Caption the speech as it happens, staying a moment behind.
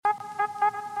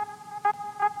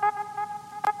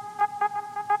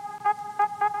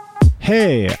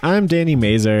Hey, I'm Danny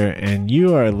Mazer, and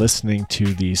you are listening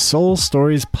to the Soul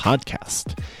Stories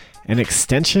podcast, an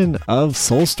extension of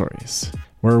Soul Stories,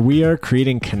 where we are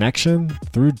creating connection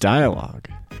through dialogue.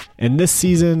 In this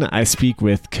season, I speak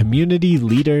with community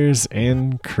leaders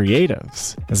and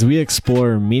creatives as we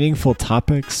explore meaningful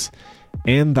topics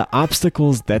and the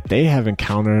obstacles that they have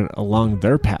encountered along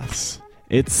their paths.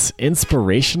 It's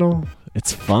inspirational,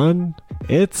 it's fun,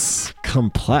 it's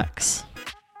complex.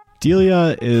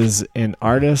 Delia is an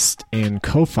artist and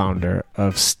co-founder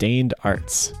of Stained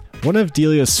Arts. One of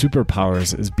Delia's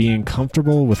superpowers is being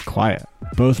comfortable with quiet,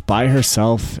 both by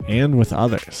herself and with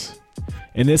others.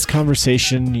 In this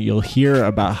conversation, you'll hear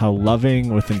about how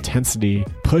loving with intensity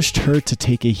pushed her to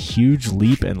take a huge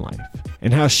leap in life,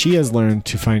 and how she has learned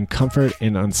to find comfort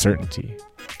in uncertainty.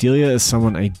 Delia is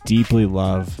someone I deeply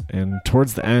love, and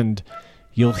towards the end,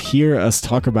 you'll hear us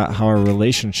talk about how our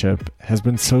relationship has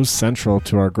been so central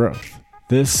to our growth.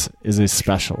 This is a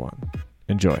special one.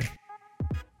 Enjoy.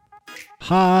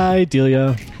 Hi,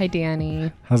 Delia. Hi,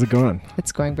 Danny. How's it going?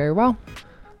 It's going very well.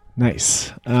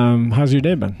 Nice. How's your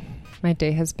day been? My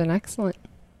day has been excellent.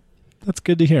 That's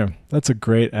good to hear. That's a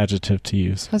great adjective to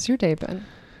use. How's your day been?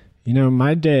 You know,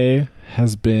 my day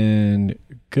has been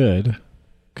good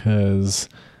because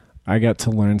I got to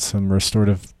learn some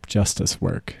restorative justice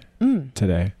work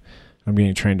today. I'm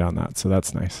getting trained on that, so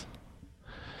that's nice.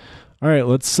 All right,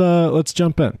 let's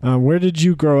jump in. Where did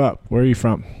you grow up? Where are you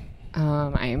from?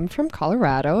 I am from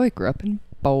Colorado. I grew up in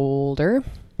Boulder.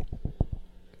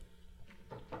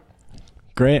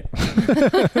 Great.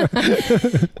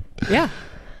 Yeah.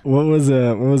 What was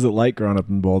it like growing up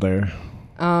in Boulder?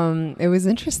 It was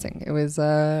interesting. It was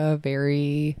a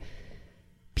very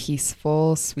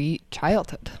peaceful, sweet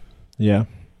childhood. Yeah.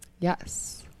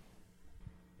 Yes.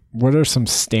 What are some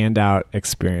standout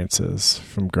experiences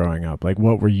from growing up? Like,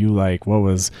 what were you like? What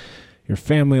was your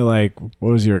family like?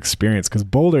 What was your experience? Because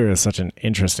Boulder is such an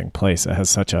interesting place. It has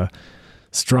such a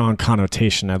strong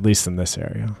connotation, at least in this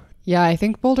area. Yeah, I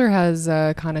think Boulder has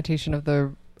a connotation of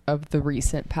the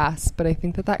recent past, but I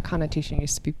think that connotation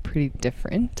used to be pretty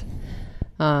different,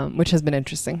 which has been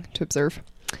interesting to observe.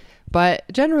 But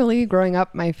generally, growing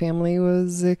up, my family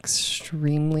was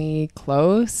extremely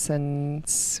close and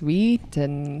sweet,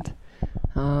 and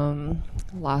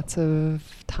lots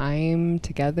of time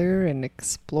together and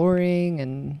exploring.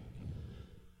 And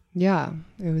yeah,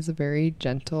 it was a very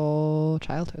gentle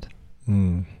childhood.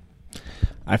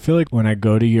 I feel like when I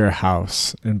go to your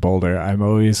house in Boulder, I'm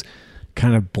always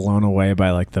kind of blown away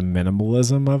by like the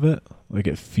minimalism of it. Like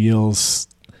it feels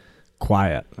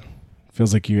quiet.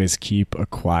 Feels like you guys keep a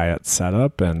quiet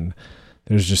setup and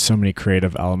there's just so many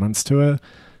creative elements to it.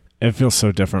 It feels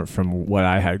so different from what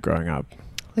I had growing up.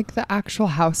 Like the actual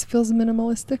house feels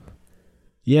minimalistic?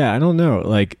 Yeah, I don't know.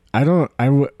 Like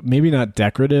maybe not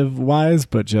decorative wise,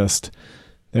 but just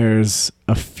there's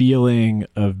a feeling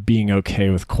of being okay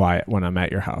with quiet when I'm at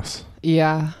your house.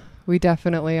 Yeah, we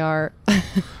definitely are.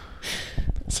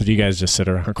 So do you guys just sit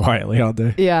around quietly all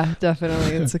day? Yeah,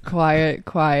 definitely. It's a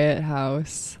quiet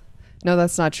house. No,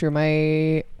 that's not true. I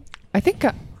think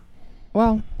that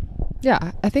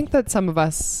some of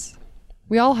us,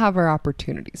 we all have our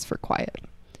opportunities for quiet.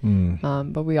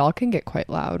 But we all can get quite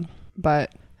loud. But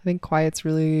I think quiet's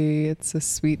it's a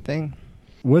sweet thing.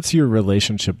 What's your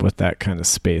relationship with that kind of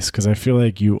space? Because I feel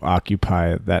like you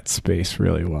occupy that space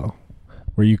really well,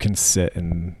 where you can sit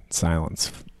in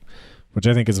silence, which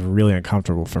I think is really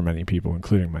uncomfortable for many people,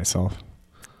 including myself.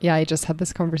 Yeah, I just had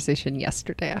this conversation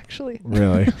yesterday, actually.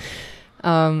 Really?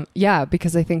 Yeah,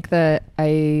 because I think that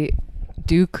I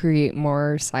do create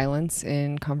more silence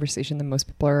in conversation than most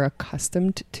people are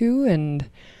accustomed to. And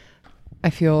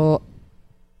I feel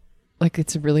like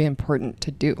it's really important to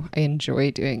do. I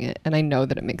enjoy doing it. And I know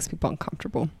that it makes people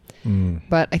uncomfortable.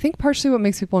 But I think partially what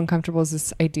makes people uncomfortable is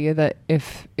this idea that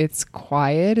if it's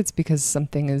quiet, it's because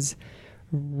something is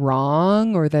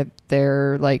wrong or that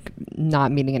they're like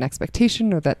not meeting an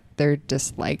expectation or that they're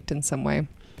disliked in some way.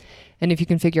 And if you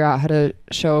can figure out how to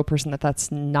show a person that that's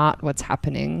not what's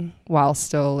happening while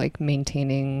still like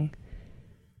maintaining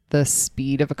the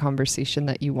speed of a conversation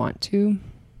that you want to,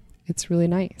 it's really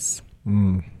nice.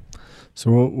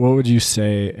 So what would you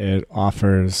say it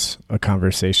offers a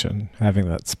conversation, having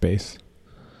that space?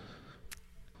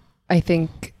 I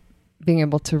think being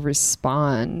able to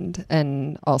respond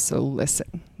and also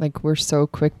listen. Like we're so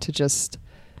quick to just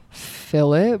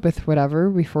fill it with whatever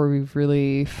before we've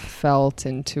really felt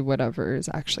into whatever is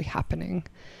actually happening.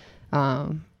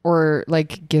 Or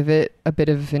like give it a bit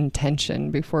of intention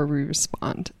before we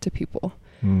respond to people.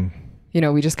 You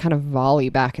know, we just kind of volley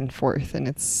back and forth and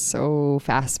it's so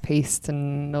fast paced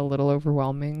and a little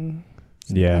overwhelming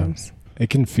sometimes. It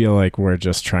can feel like we're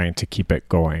just trying to keep it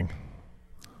going.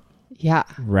 Yeah.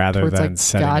 Rather Towards, than like,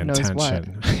 setting God knows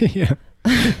intention. Yeah.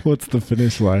 What's the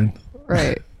finish line?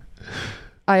 Right.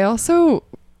 I also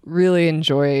really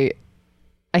enjoy,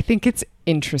 I think it's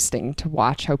interesting to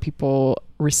watch how people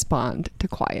respond to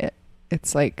quiet.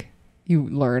 It's like you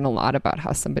learn a lot about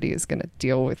how somebody is going to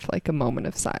deal with like a moment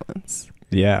of silence.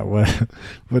 Yeah.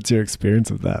 What's your experience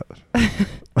of that?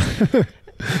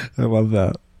 I love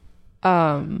that.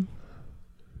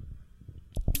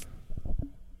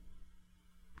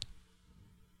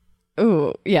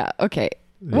 Oh, yeah. Okay.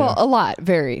 Yeah. Well, a lot.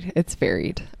 Varied. It's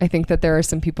varied. I think that there are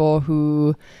some people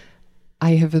who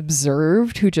I have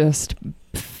observed who just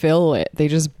fill it. They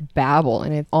just babble,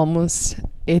 and it almost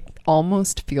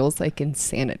feels like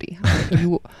insanity. Like,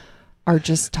 you are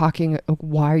just talking.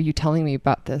 Why are you telling me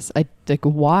about this?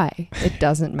 Why? It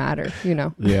doesn't matter, you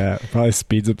know? Yeah. It probably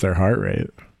speeds up their heart rate.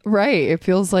 Right. It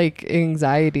feels like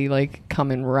anxiety, like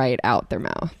coming right out their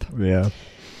mouth. Yeah.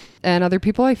 And other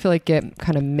people, I feel like, get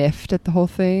kind of miffed at the whole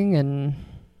thing and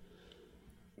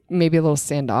maybe a little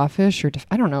standoffish or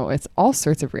I don't know. It's all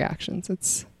sorts of reactions.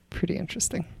 It's pretty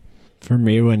interesting. For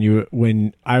me,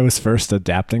 when I was first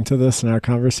adapting to this in our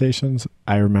conversations,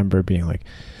 I remember being like,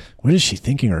 what is she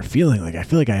thinking or feeling? Like, I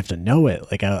feel like I have to know it.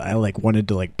 Like, I like wanted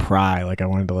to like pry. Like, I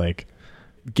wanted to like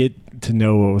get to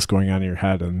know what was going on in your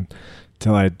head, and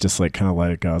until I just like kind of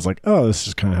let it go. I was like, oh, this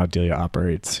is kind of how Delia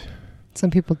operates. Some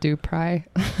people do pry,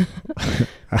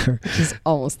 which is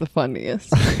almost the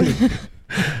funniest.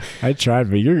 I tried,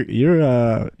 but you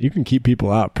can keep people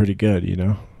out pretty good, you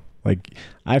know? Like,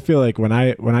 I feel like when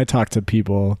I talk to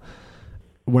people,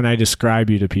 when I describe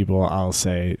you to people, I'll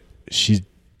say she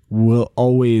will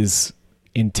always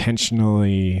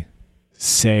intentionally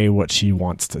say what she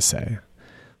wants to say.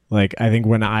 Like, I think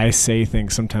when I say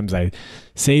things, sometimes I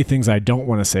say things I don't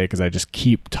want to say because I just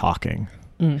keep talking.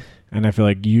 Mm. And I feel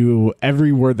like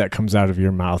every word that comes out of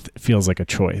your mouth feels like a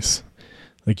choice.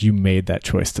 Like you made that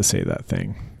choice to say that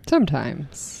thing.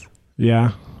 Sometimes.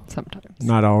 Yeah. Sometimes.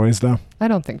 Not always, though. I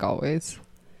don't think always.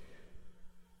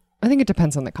 I think it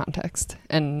depends on the context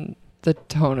and the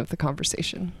tone of the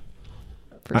conversation.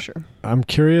 For sure. I'm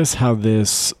curious how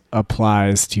this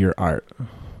applies to your art.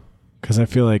 Because I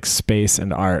feel like space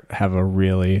and art have a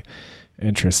really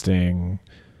interesting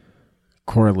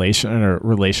correlation or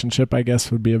relationship, I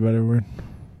guess would be a better word.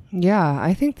 Yeah,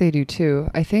 I think they do too.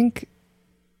 I think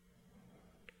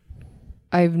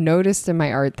I've noticed in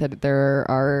my art that there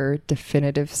are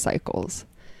definitive cycles,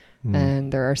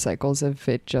 and there are cycles of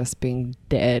it just being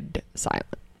dead silent.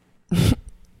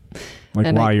 Like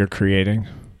and while you're creating?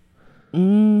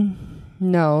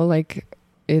 No, like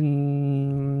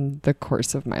in the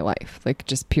course of my life, like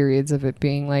just periods of it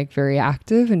being like very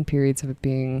active and periods of it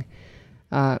being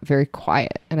very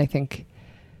quiet. And I think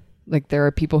like there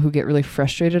are people who get really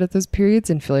frustrated at those periods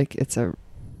and feel like it's a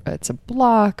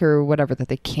block or whatever, that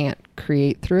they can't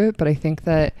create through it. But I think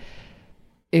that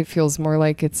it feels more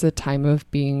like it's a time of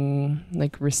being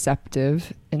like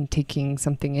receptive and taking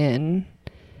something in.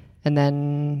 And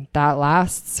then that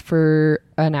lasts for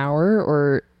an hour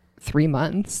or 3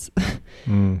 months.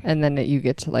 And then you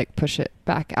get to like push it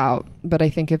back out. But I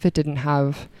think if it didn't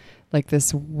have like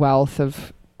this wealth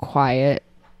of quiet,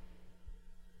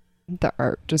 the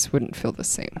art just wouldn't feel the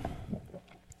same.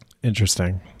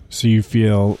 Interesting. So you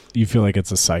feel like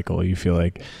it's a cycle. You feel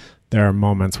like there are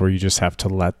moments where you just have to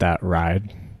let that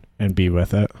ride and be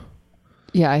with it.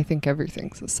 Yeah, I think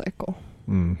everything's a cycle.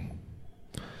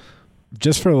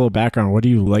 Just for a little background, what do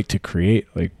you like to create?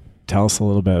 Like, tell us a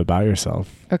little bit about yourself.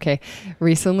 Okay.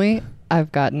 Recently,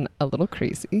 I've gotten a little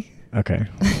crazy. Okay.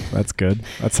 That's good.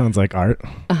 That sounds like art.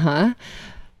 Uh-huh.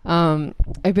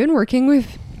 I've been working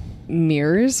with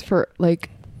mirrors for like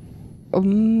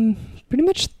pretty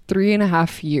much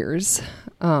 3.5 years.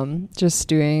 Just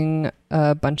doing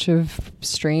a bunch of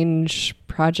strange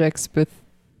projects with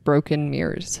broken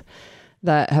mirrors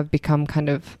that have become kind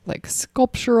of like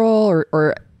sculptural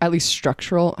or at least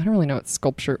structural. I don't really know what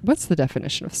sculpture. What's the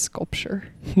definition of sculpture?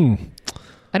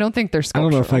 I don't think they're sculptural.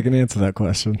 I don't know if I can answer that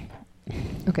question.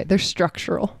 Okay, they're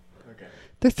structural. Okay.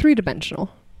 They're 3-dimensional.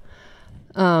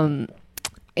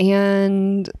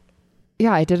 And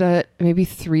yeah, I did maybe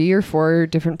 3 or 4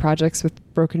 different projects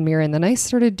with broken mirror, and then I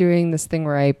started doing this thing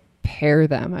where I pair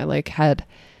them.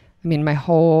 My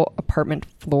whole apartment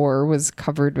floor was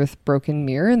covered with broken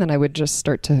mirror, and then I would just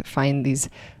start to find these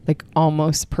like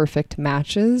almost perfect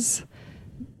matches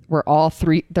where all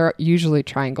 3, they're usually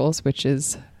triangles, which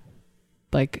is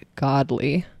like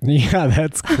godly. Yeah,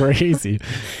 that's crazy.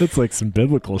 That's like some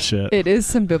biblical shit. It is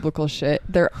some biblical shit.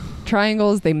 They're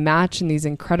triangles. They match in these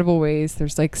incredible ways.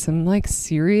 There's like some like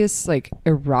serious like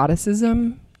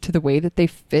eroticism to the way that they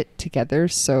fit together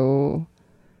so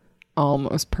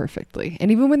almost perfectly.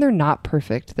 And even when they're not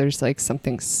perfect, there's like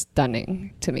something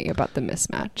stunning to me about the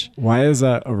mismatch. Why is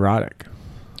that erotic?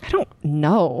 I don't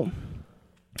know.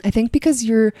 I think because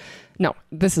no,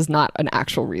 this is not an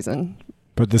actual reason.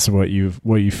 But this is what you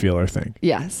feel or think.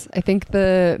 Yes. I think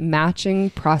the matching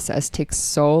process takes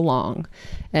so long,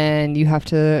 and you have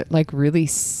to like really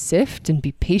sift and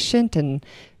be patient and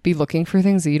be looking for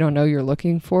things that you don't know you're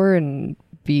looking for, and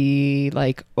be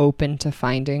like open to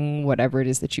finding whatever it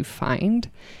is that you find.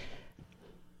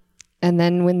 And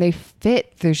then when they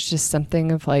fit, there's just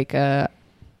something of like a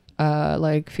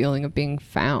like feeling of being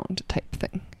found type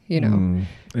thing, you know.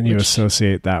 And you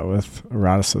associate that with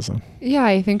eroticism. Yeah,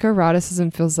 I think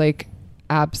eroticism feels like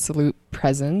absolute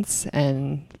presence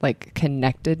and like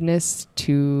connectedness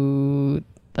to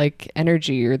like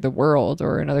energy or the world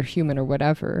or another human or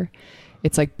whatever.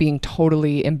 It's like being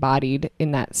totally embodied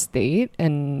in that state,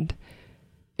 and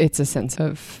it's a sense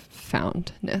of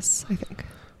foundness, I think.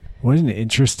 What an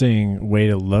interesting way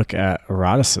to look at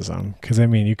eroticism. Because, I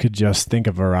mean, you could just think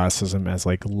of eroticism as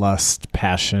like lust,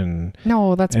 passion.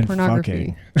 No, that's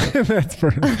pornography. That's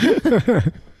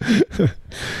pornography.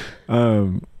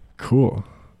 Cool.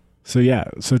 So, yeah.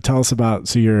 So tell us about,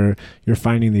 so you're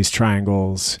finding these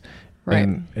triangles, right,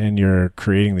 and you're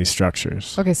creating these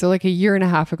structures. Okay. So like a year and a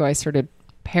half ago, I started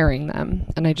pairing them,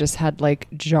 and I just had like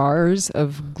jars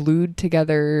of glued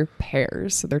together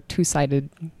pairs. So they're two-sided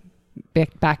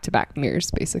back-to-back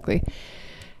mirrors basically.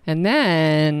 And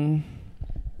then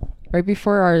right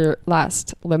before our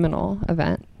last liminal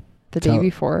event, the day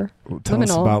before, tell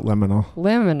us about liminal.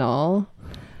 Liminal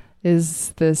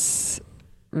is this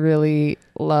really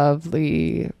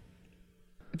lovely,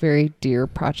 very dear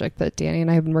project that Danny and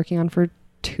I have been working on for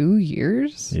 2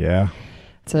 years. Yeah.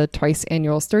 It's a twice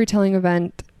annual storytelling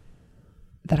event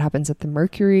that happens at the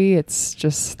Mercury. It's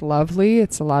just lovely.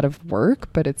 It's a lot of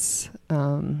work, but it's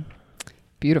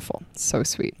beautiful. So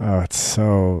sweet. Oh, it's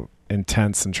so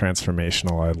intense and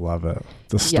transformational. I love it.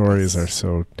 The stories are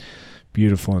so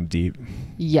beautiful and deep.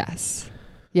 Yes.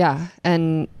 Yeah.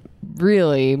 And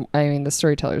really, I mean, the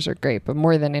storytellers are great, but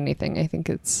more than anything, I think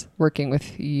it's working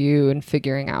with you and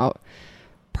figuring out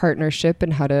partnership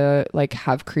and how to like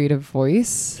have creative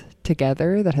voice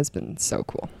together that has been so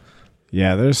cool.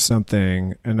 Yeah, there's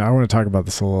something, and I want to talk about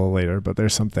this a little later, but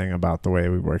there's something about the way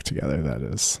we work together that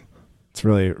is, it's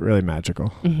really, really magical.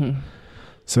 Mm-hmm.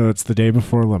 So it's the day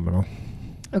before liminal.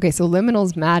 Okay, so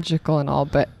liminal's magical and all,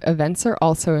 but events are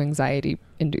also anxiety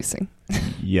inducing.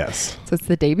 Yes. So it's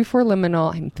the day before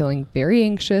liminal. I'm feeling very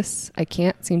anxious. I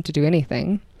can't seem to do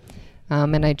anything.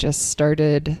 And I just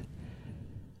started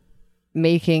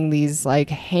making these like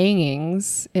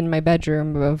hangings in my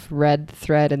bedroom of red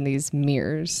thread and these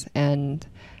mirrors, and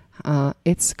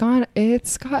it's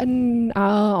gotten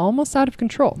almost out of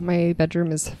control. My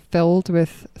bedroom is filled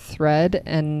with thread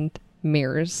and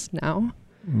mirrors now.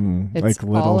 Like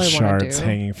little shards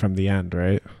hanging from the end,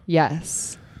 right?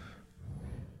 Yes.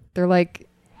 They're like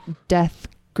death,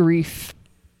 grief,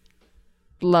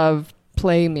 love,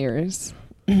 play mirrors.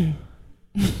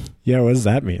 Yeah, what does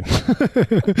that mean?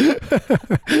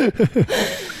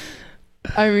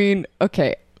 I mean,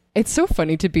 okay. It's so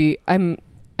funny to be,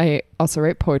 I also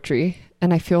write poetry,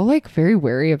 and I feel like very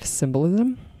wary of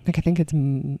symbolism. Like I think it's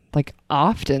like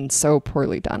often so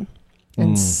poorly done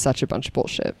and such a bunch of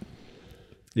bullshit.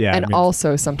 Yeah. And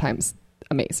also sometimes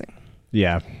amazing.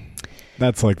 Yeah.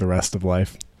 That's like the rest of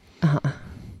life. Uh-huh.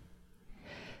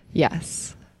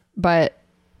 Yes. But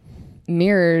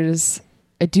mirrors,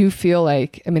 I do feel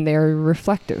like, I mean, they are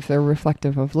reflective. They're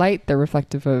reflective of light. They're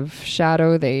reflective of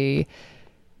shadow. They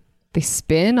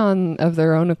spin of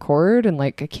their own accord and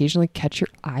like occasionally catch your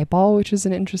eyeball, which is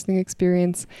an interesting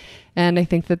experience. And I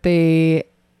think that they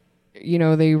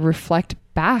reflect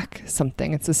back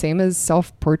something. It's the same as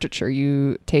self-portraiture.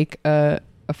 You take a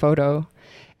photo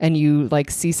and you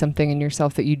like see something in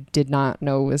yourself that you did not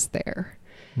know was there.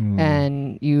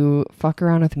 And you fuck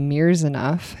around with mirrors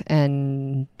enough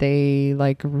and they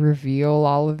like reveal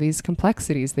all of these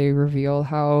complexities. They reveal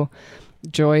how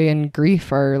joy and grief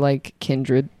are like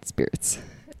kindred spirits.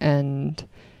 And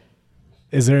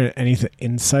is there anything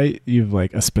insight you've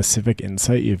like a specific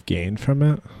insight you've gained from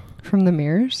it? From the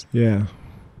mirrors? Yeah.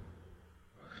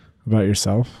 About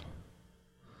yourself?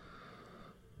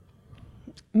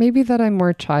 Maybe that I'm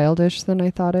more childish than I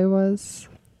thought I was.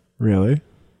 Really?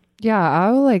 Yeah,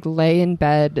 I'll like lay in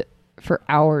bed for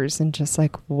hours and just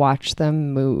like watch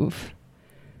them move.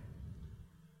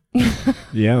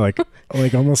 Yeah, like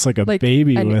almost like a like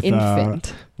baby an with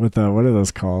infant. What are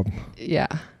those called? Yeah.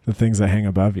 The things that hang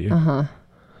above you. Uh-huh.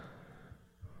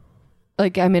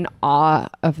 like I'm in awe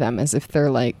of them as if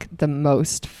they're like the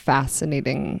most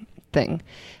fascinating thing.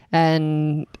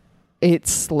 And it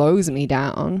slows me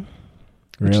down,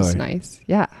 which is nice.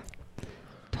 Yeah,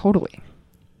 totally.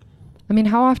 I mean,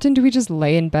 how often do we just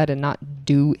lay in bed and not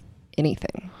do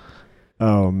anything?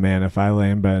 Oh man, if I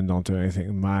lay in bed and don't do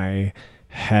anything, my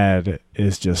head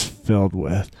is just filled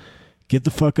with, get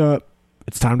the fuck up.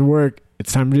 It's time to work.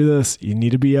 It's time to do this. You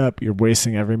need to be up. You're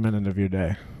wasting every minute of your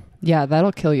day. Yeah,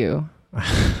 that'll kill you.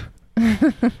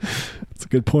 That's a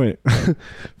good point. I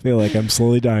feel like I'm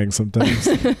slowly dying sometimes.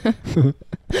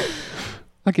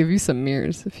 I'll give you some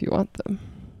mirrors if you want them.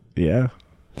 Yeah.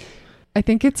 I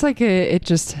think it's like it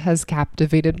just has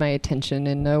captivated my attention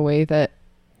in a way that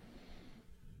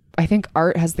I think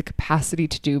art has the capacity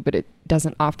to do, but it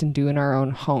doesn't often do in our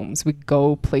own homes. We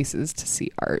go places to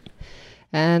see art.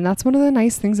 And that's one of the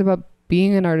nice things about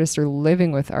being an artist or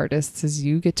living with artists is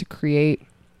you get to create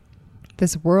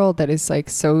this world that is like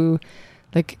so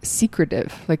like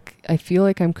secretive. Like I feel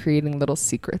like I'm creating little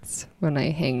secrets when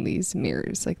I hang these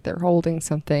mirrors. Like they're holding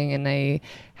something and I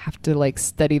have to like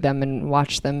study them and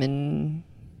watch them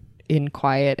in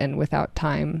quiet and without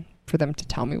time for them to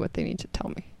tell me what they need to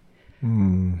tell me.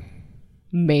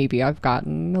 Maybe I've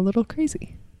gotten a little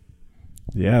crazy.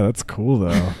 Yeah, that's cool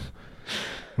though.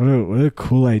 What a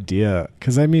cool idea.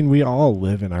 Because I mean, we all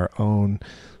live in our own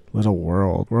little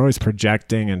world. We're always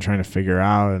projecting and trying to figure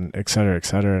out and et cetera, et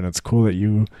cetera. And it's cool that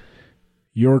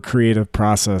your creative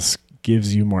process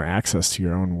gives you more access to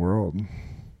your own world.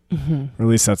 Mm-hmm. Or at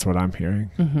least that's what I'm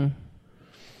hearing. Mm-hmm.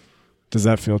 Does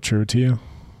that feel true to you?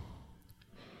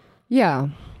 Yeah.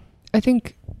 I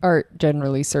think art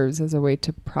generally serves as a way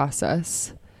to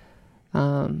process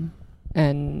and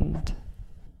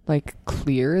like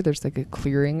clear. There's like a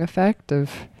clearing effect of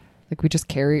like we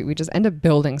just end up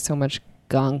building so much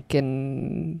gunk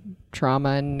and trauma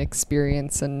and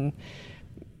experience and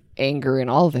anger and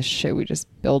all this shit. We just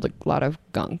build a lot of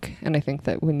gunk. And I think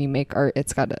that when you make art,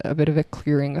 it's got a bit of a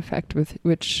clearing effect with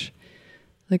which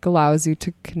like allows you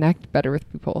to connect better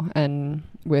with people and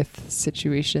with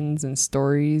situations and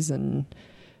stories and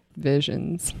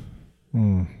visions.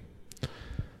 I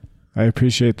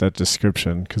appreciate that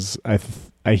description because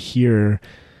I hear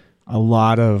a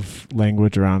lot of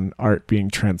language around art being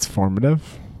transformative.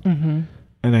 Mm-hmm.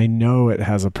 And I know it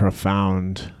has a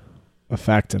profound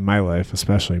effect in my life,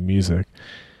 especially music,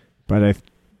 but I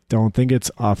don't think it's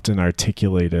often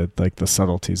articulated, like the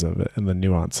subtleties of it and the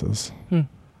nuances.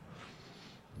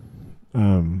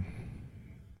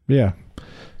 Yeah.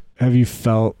 Have you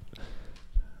felt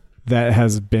that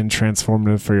has been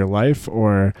transformative for your life,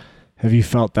 or have you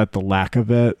felt that the lack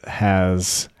of it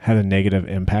has had a negative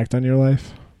impact on your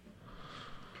life?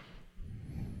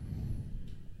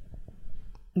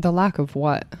 The lack of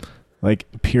what? Like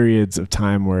periods of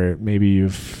time where maybe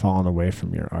you've fallen away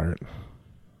from your art.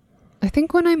 I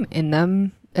think when I'm in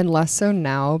them, and less so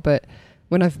now, but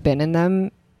when I've been in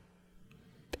them,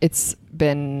 it's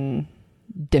been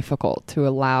difficult to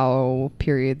allow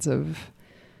periods of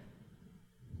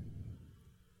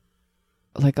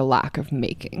like a lack of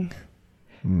making.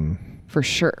 For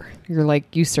sure. You're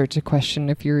like, you start to question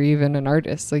if you're even an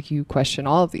artist. Like you question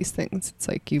all of these things. It's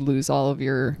like you lose all of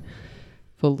your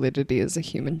validity as a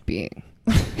human being.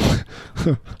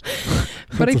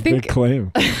 But I think big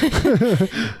claim.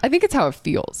 I think it's how it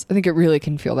feels. I think it really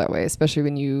can feel that way, especially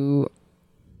when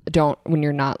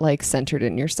you're not like centered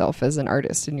in yourself as an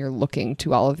artist and you're looking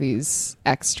to all of these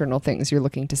external things. You're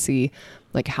looking to see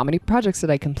like how many projects did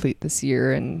I complete this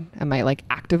year, and am I like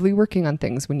actively working on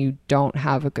things? When you don't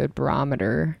have a good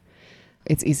barometer,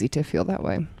 it's easy to feel that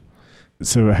way.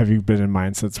 So have you been in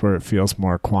mindsets where it feels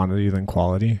more quantity than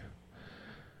quality?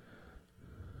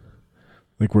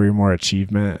 Like where you're more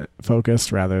achievement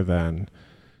focused rather than...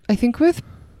 I think with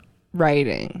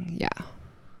writing, yeah.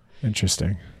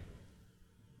 Interesting.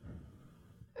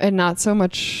 And not so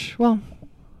much, well,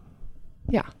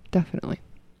 yeah, definitely.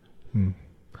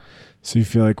 So you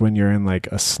feel like when you're in like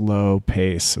a slow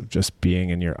pace of just being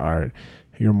in your art,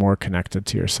 you're more connected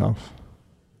to yourself?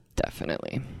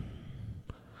 Definitely.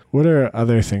 What are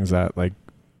other things that like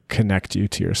connect you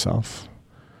to yourself?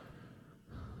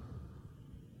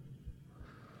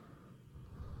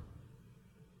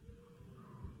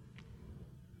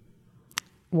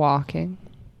 Walking.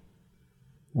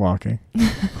 I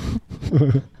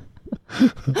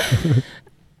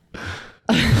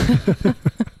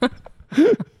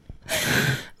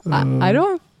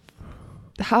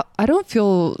don't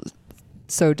feel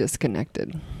so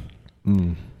disconnected.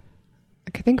 Like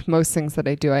I think most things that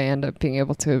I do, I end up being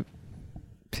able to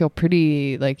feel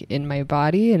pretty like in my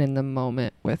body and in the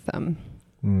moment with them.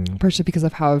 partially because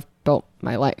of how I've built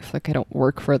my life. Like I don't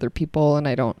work for other people and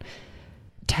I don't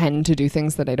tend to do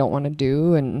things that I don't want to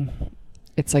do. And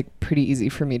it's like pretty easy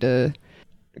for me to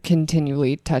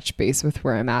continually touch base with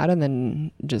where I'm at and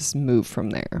then just move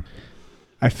from there.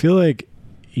 I feel like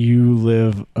you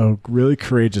live a really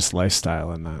courageous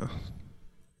lifestyle in that.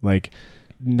 Like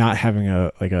not having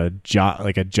a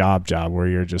job where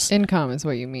you're just income is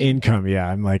what you mean. Income. Yeah.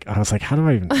 I was like, how do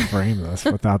I even frame this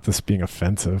without this being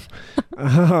offensive?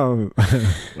 I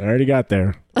already got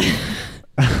there.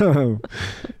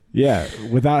 Yeah.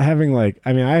 Without having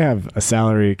I have a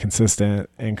salary, consistent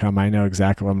income. I know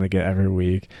exactly what I'm going to get every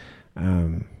week.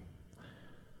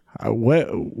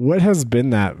 What has been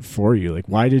that for you? Like,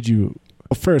 why did you,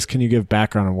 first, can you give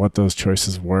background on what those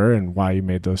choices were and why you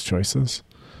made those choices?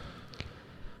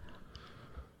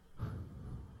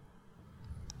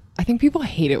 I think people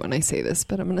hate it when I say this,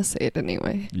 but I'm going to say it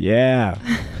anyway. Yeah.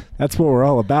 That's what we're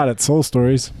all about at Soul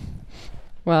Stories.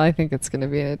 Well, I think it's going to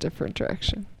be in a different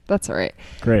direction. That's all right.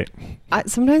 Great.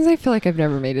 Sometimes I feel like I've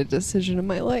never made a decision in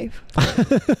my life.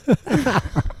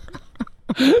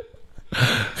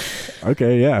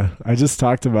 Okay, yeah. I just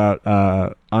talked about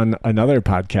on another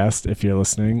podcast, if you're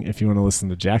listening, if you want to listen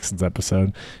to Jackson's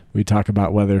episode, we talk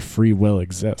about whether free will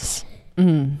exists.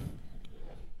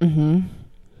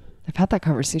 I've had that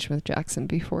conversation with Jackson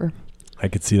before. I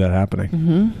could see that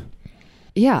happening.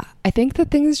 Yeah, I think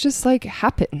that things just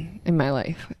happen in my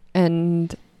life.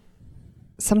 And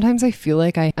sometimes I feel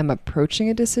like I'm approaching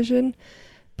a decision,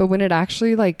 but when it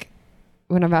actually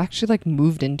when I've actually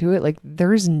moved into it,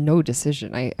 there is no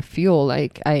decision. I feel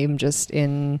like I am just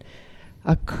in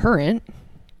a current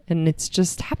and it's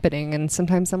just happening. And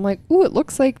sometimes I'm like, ooh, it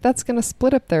looks like that's going to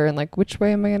split up there. And which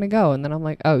way am I going to go? And then I'm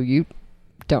like, oh, you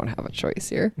don't have a choice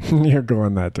here. You're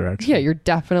going that direction. Yeah, you're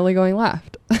definitely going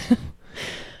left.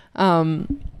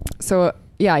 So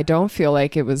yeah, I don't feel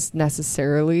like it was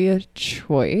necessarily a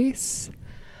choice.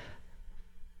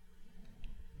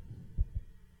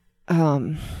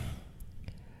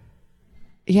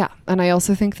 Yeah. And I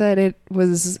also think that it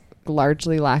was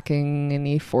largely lacking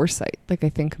any foresight. I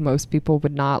think most people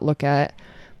would not look at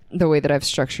the way that I've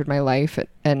structured my life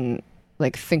and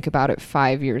think about it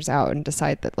 5 years out and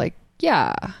decide that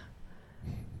yeah,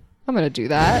 I'm going to do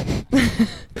that.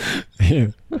 Yeah.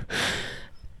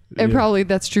 And probably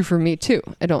that's true for me too.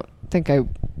 I don't think I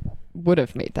would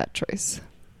have made that choice.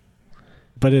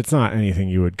 But it's not anything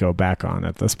you would go back on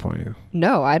at this point.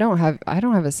 No, I don't have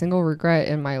a single regret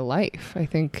in my life. I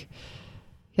think,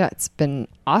 yeah, it's been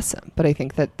awesome. But I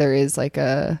think that there is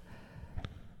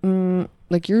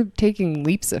you're taking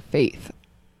leaps of faith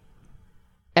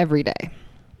every day.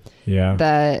 Yeah.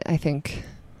 That I think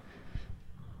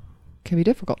can be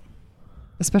difficult,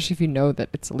 especially if you know that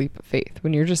it's a leap of faith.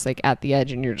 When you're just at the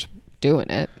edge and you're just doing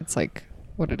it, it's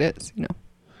what it is,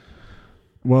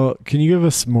 Well, can you give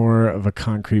us more of a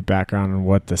concrete background on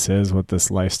what this is, what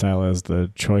this lifestyle is, the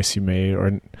choice you made,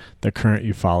 or the current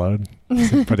you followed?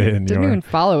 So put it in Didn't even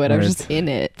follow it. I was just in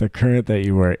it. The current that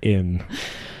you were in.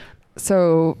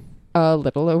 So a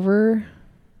little over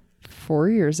 4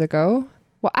 years ago,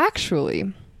 well,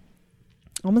 actually,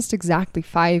 almost exactly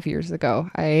 5 years ago,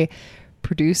 I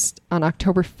produced on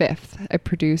October 5th, I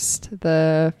produced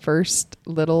the first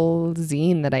little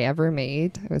zine that I ever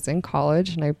made. I was in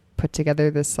college and I put together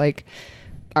this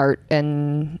art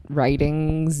and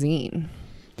writing zine.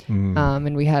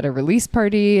 And we had a release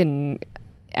party, and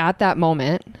at that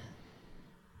moment,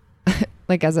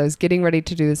 as I was getting ready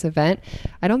to do this event,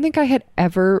 I don't think I had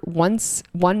ever one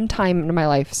time in my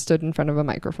life stood in front of a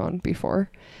microphone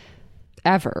before,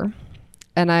 ever.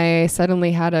 And I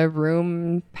suddenly had a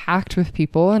room packed with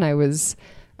people, and I was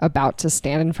about to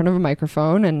stand in front of a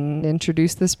microphone and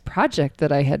introduce this project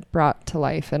that I had brought to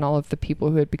life and all of the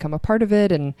people who had become a part of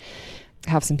it, and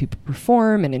have some people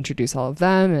perform and introduce all of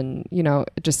them, and,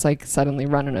 just suddenly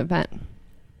run an event.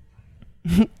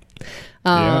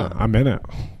 Yeah, I'm in it.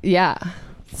 Yeah.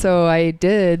 So I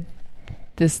did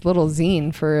this little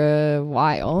zine for a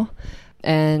while,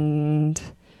 and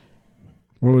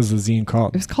what was the zine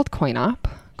called? It was called Coin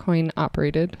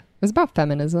Operated. It was about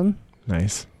feminism.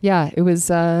 Nice. Yeah, it was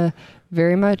there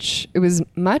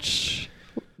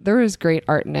was great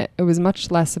art in it. It was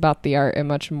much less about the art and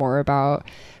much more about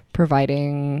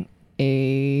providing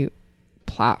a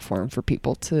platform for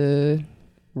people to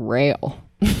rail.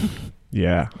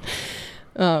 Yeah.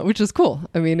 Which is cool.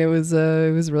 I mean, it was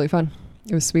really fun.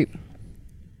 It was sweet.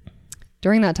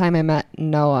 During that time, I met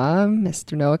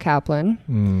Mr. Noah Kaplan,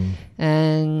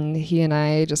 and he and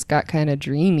I just got kind of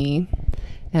dreamy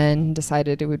and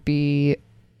decided it would be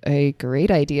a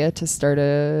great idea to start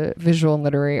a visual and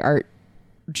literary art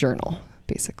journal,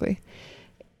 basically.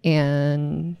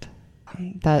 And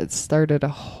that started a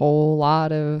whole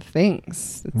lot of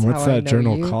things. That's What's how I that know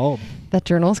journal you. called? That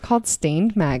journal is called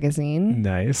Stained Magazine.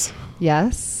 Nice.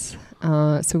 Yes.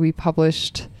 So we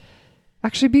published,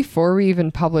 actually before we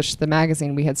even published the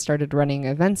magazine, we had started running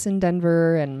events in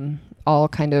Denver, and all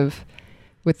kind of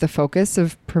with the focus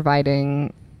of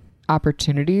providing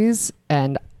opportunities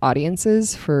and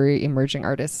audiences for emerging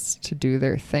artists to do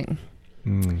their thing.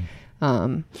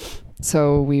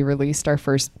 So we released our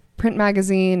first print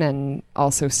magazine and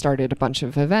also started a bunch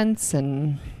of events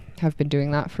and have been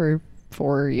doing that for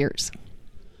 4 years.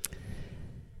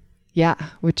 Yeah,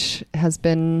 which has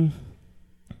been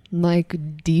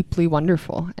like deeply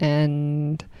wonderful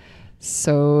and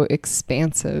so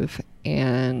expansive,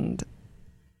 and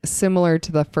similar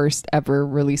to the first ever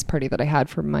release party that I had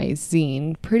for my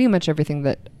zine. Pretty much everything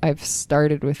that I've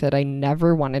started with it, I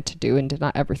never wanted to do and did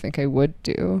not ever think I would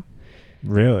do.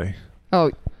 Really?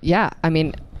 Oh, yeah. I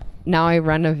mean, now I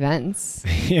run events.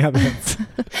 Yeah, that's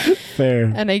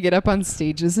fair. And I get up on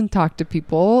stages and talk to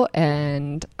people,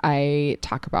 and I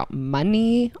talk about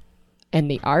money and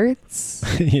the arts.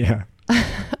 Yeah.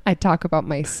 I talk about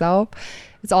myself.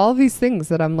 It's all of these things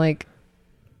that I'm like,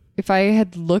 if I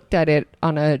had looked at it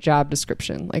on a job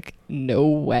description, like, no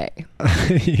way.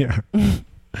 Yeah.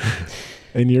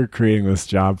 And you're creating this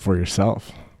job for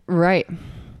yourself. Right.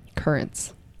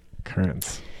 Currents.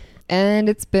 And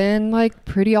it's been like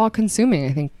pretty all consuming.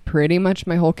 I think pretty much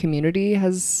my whole community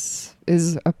is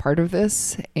a part of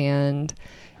this. And,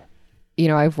 you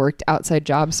know, I've worked outside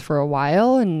jobs for a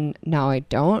while, and now I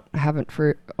don't. I haven't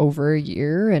for over a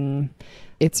year, and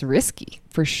it's risky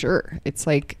for sure. It's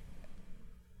like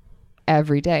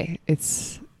every day.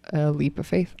 It's a leap of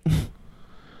faith.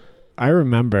 I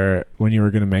remember when you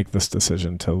were going to make this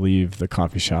decision to leave the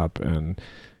coffee shop and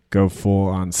go full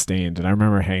on Stained. And I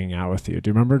remember hanging out with you. Do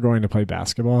you remember going to play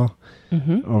basketball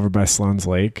over by Sloan's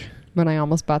Lake? When I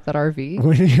almost bought that RV.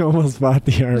 When you almost bought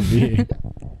the RV.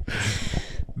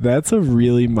 That's a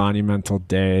really monumental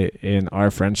day in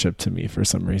our friendship to me for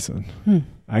some reason.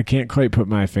 I can't quite put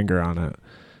my finger on it.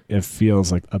 It feels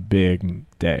like a big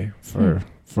day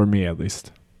for me, at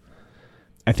least.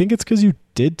 I think it's because you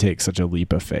did take such a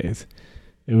leap of faith.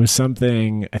 It was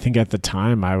something, I think at the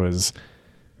time I was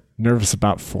nervous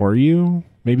about for you,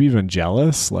 maybe even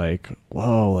jealous, like,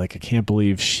 whoa, like I can't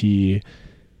believe she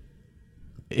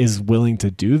is willing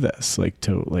to do this, like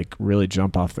to like really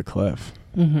jump off the cliff.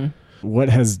 What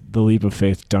has the leap of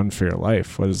faith done for your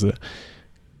life? What has it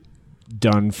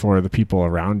done for the people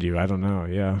around you? I don't know.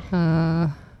 Yeah.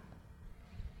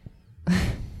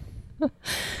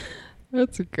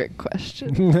 That's a great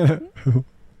question.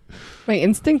 My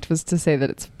instinct was to say that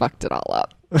it's fucked it all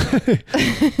up.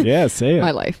 Yeah, say it.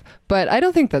 My life. But I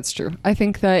don't think that's true. I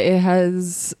think that it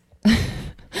has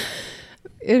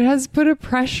it has put a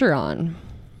pressure on,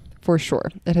 for sure.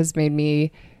 It has made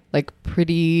me like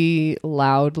pretty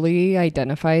loudly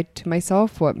identify to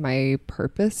myself what my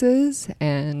purpose is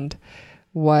and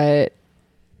what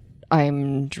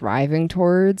I'm driving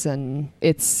towards, and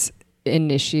it's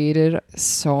initiated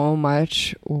so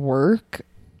much work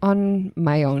on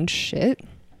my own shit.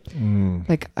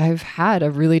 Like I've had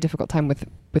a really difficult time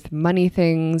with money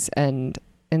things, and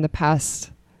in the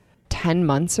past 10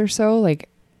 months or so, like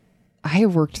I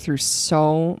have worked through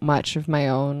so much of my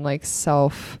own like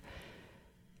self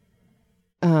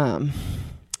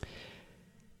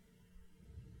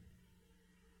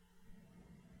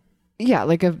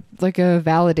like a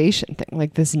validation thing,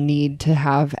 like this need to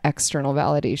have external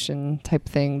validation type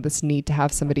thing, this need to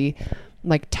have somebody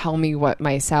like tell me what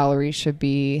my salary should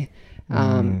be,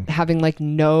 having like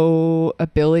no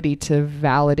ability to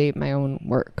validate my own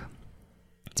work.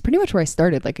 It's pretty much where I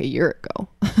started like a year ago.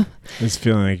 It's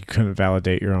feeling like you couldn't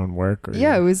validate your own work. Or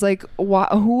yeah, it was like,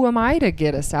 who am I to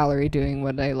get a salary doing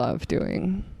what I love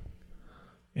doing?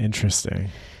 Interesting.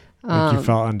 Like you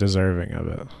felt undeserving of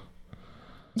it.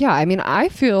 Yeah, I mean, I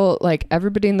feel like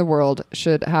everybody in the world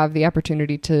should have the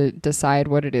opportunity to decide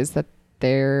what it is that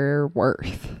they're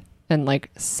worth and like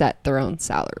set their own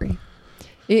salary.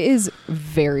 It is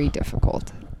very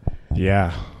difficult.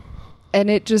 Yeah. And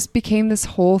it just became this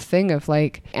whole thing of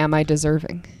like, am I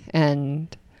deserving?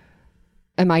 And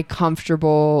am I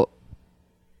comfortable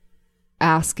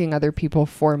asking other people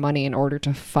for money in order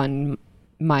to fund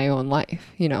my own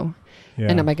life, you know? Yeah.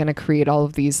 And am I going to create all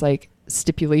of these like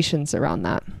stipulations around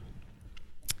that?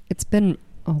 It's been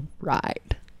a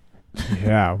ride.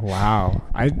 Yeah. Wow.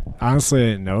 I honestly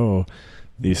didn't know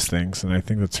these things, and I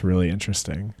think that's really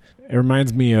interesting. It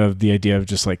reminds me of the idea of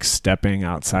just like stepping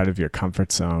outside of your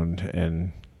comfort zone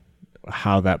and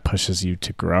how that pushes you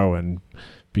to grow and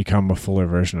become a fuller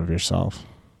version of yourself.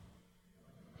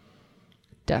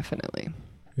 Definitely.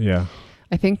 Yeah.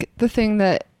 I think the thing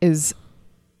that is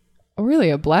really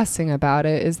a blessing about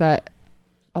it is that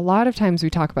a lot of times we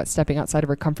talk about stepping outside of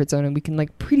our comfort zone and we can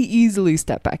like pretty easily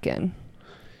step back in.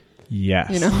 Yes.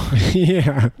 You know?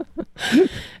 Yeah.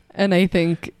 And I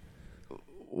think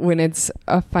when it's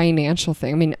a financial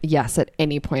thing, I mean, yes, at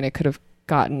any point I could have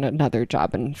gotten another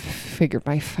job and figured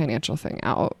my financial thing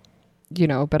out, you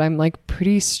know, but I'm like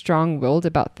pretty strong-willed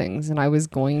about things, and I was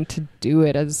going to do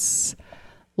it as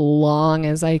long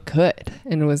as I could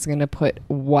and was going to put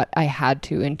what I had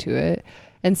to into it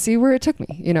and see where it took me,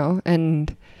 you know.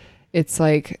 And it's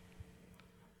like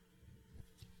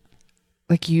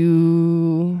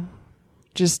you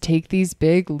just take these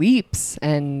big leaps,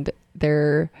 and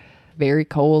they're very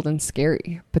cold and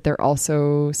scary, but they're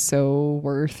also so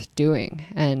worth doing.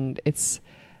 And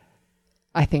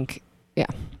I think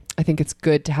it's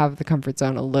good to have the comfort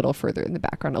zone a little further in the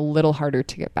background, a little harder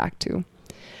to get back to.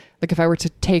 Like if I were to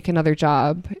take another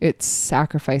job, it's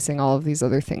sacrificing all of these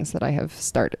other things that I have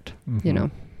started, you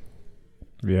know?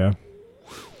 Yeah.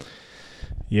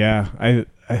 Yeah.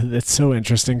 It's so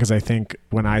interesting because I think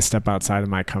when I step outside of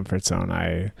my comfort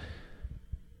zone,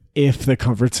 if the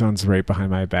comfort zone's right behind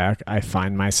my back, I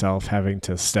find myself having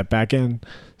to step back in,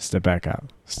 step back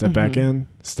out, step back in,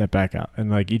 step back out. And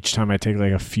like each time I take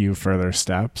like a few further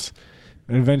steps,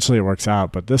 and eventually it works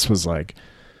out. But this was like,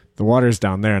 the water's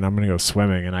down there and I'm going to go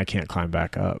swimming and I can't climb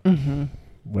back up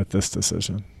with this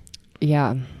decision.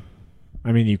 Yeah.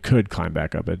 I mean, you could climb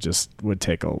back up. It just would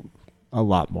take a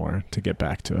lot more to get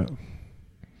back to it.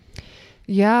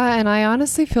 Yeah. And I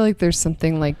honestly feel like there's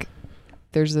something like,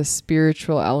 there's a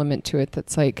spiritual element to it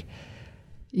that's like,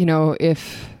 you know,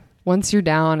 if once you're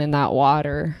down in that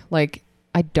water, like,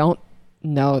 I don't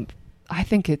know, I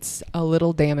think it's a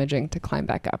little damaging to climb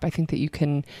back up. I think that you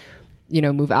can, you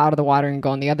know, move out of the water and go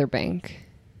on the other bank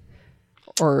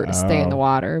or stay in the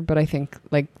water. But I think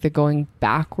like the going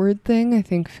backward thing, I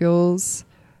think feels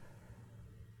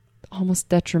almost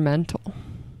detrimental.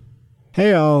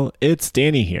 Hey all, it's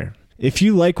Danny here. If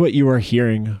you like what you are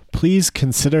hearing, please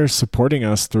consider supporting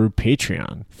us through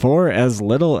Patreon for as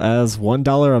little as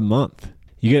 $1 a month.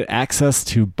 You get access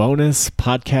to bonus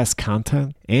podcast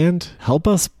content and help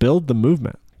us build the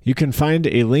movement. You can find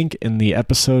a link in the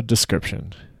episode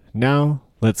description. Now,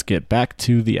 let's get back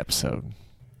to the episode.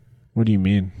 What do you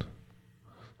mean?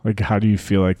 Like, how do you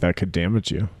feel like that could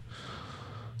damage you?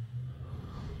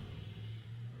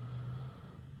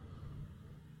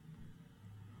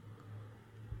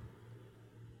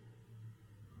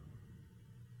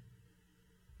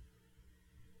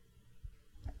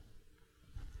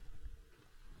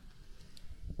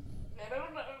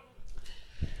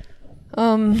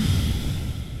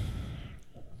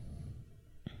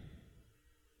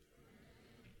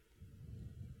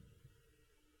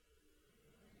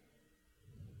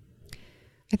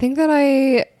 I think that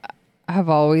I have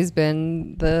always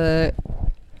been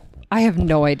I have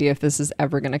no idea if this is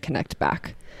ever going to connect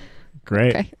back.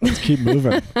 Great. Okay. Let's keep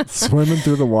moving. Swimming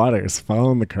through the waters,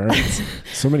 following the currents.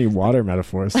 So many water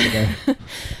metaphors today.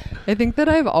 I think that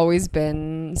I've always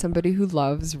been somebody who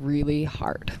loves really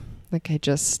hard. Like I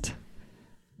just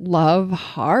love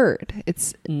hard.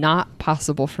 It's not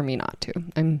possible for me not to.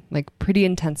 I'm like pretty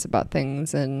intense about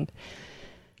things and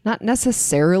not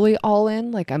necessarily all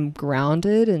in. Like I'm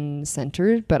grounded and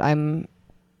centered, but I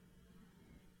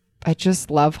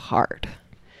just love hard.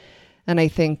 And I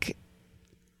think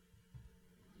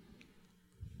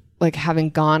like having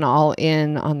gone all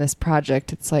in on this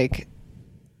project, it's like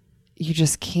you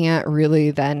just can't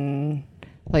really then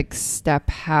like step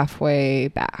halfway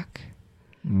back.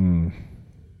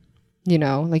 You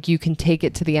know, like you can take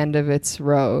it to the end of its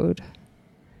road,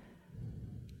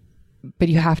 but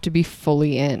you have to be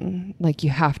fully in. Like you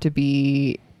have to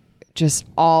be just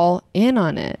all in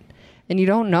on it. And you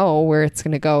don't know where it's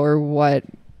going to go or what,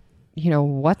 you know,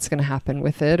 what's going to happen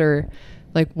with it or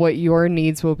like what your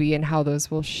needs will be and how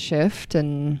those will shift.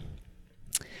 And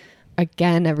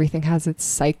again, everything has its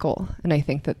cycle. And I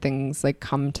think that things like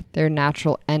come to their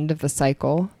natural end of the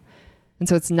cycle. And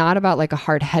so it's not about like a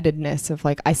hard-headedness of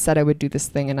like, I said I would do this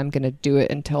thing and I'm going to do it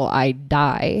until I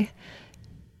die.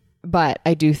 But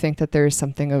I do think that there's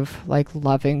something of like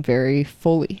loving very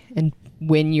fully. And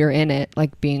when you're in it,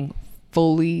 like being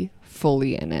fully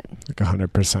in it. Like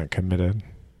 100% committed.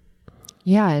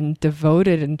 Yeah. And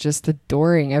devoted and just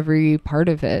adoring every part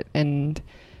of it. And,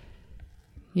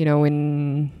 you know,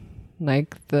 when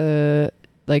like the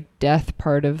like death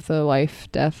part of the life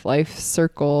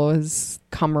circle has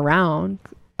come around,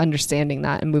 understanding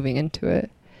that and moving into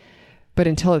it. But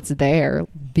until it's there,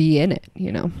 be in it,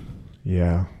 you know?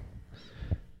 Yeah.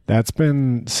 That's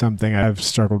been something I've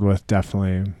struggled with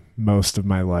definitely most of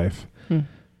my life.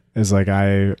 Is like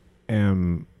I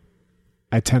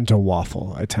tend to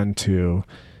waffle. I tend to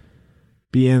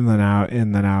be in then out,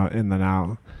 in then out, in then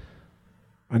out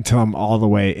until I'm all the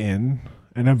way in.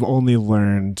 And I've only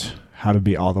learned how to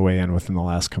be all the way in within the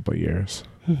last couple of years.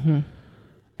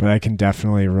 But I can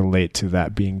definitely relate to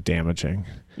that being damaging.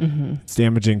 It's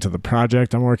damaging to the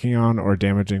project I'm working on, or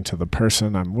damaging to the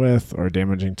person I'm with, or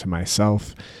damaging to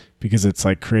myself, because it's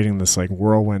like creating this like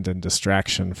whirlwind and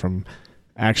distraction from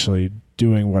actually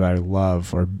doing what I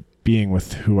love or being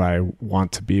with who I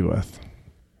want to be with.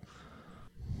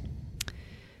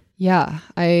 Yeah,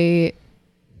 I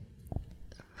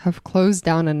have closed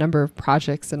down a number of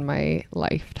projects in my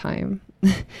lifetime.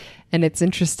 And it's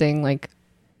interesting, like,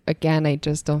 again, I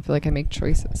just don't feel like I make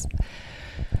choices.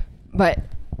 But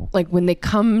like when they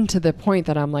come to the point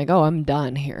that I'm like, oh, I'm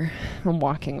done here, I'm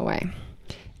walking away.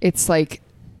 It's like,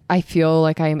 I feel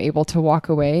like I am able to walk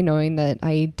away knowing that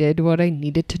I did what I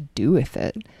needed to do with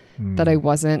it, that I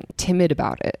wasn't timid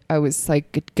about it. I was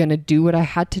like going to do what I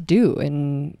had to do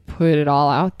and put it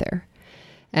all out there.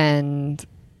 And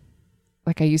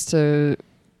like I used to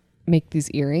make these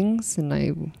earrings and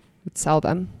I would sell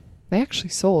them. They actually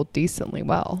sold decently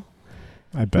well.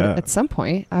 I bet. But at some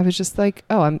point I was just like,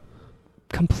 oh, I'm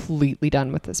completely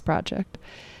done with this project.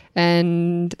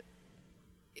 And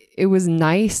it was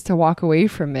nice to walk away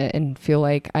from it and feel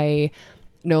like I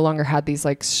no longer had these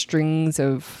like strings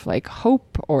of like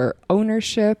hope or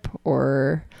ownership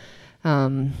or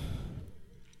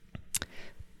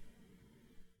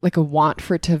like a want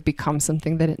for it to have become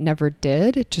something that it never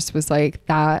did. It just was like,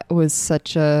 that was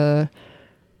such a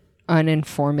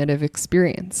uninformative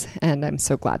experience. And I'm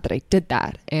so glad that I did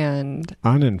that. And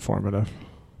uninformative.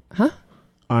 Huh?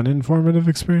 Uninformative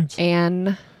experience?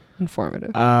 And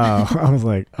informative. Oh, I was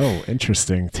like, oh,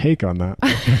 interesting take on that.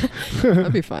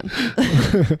 That'd be fun.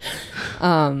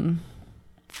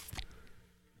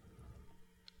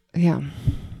 Yeah.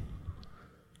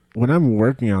 When I'm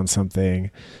working on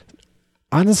something,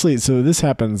 honestly, so this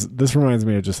reminds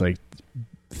me of just like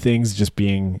things just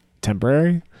being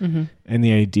temporary, and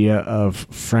the idea of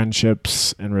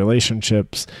friendships and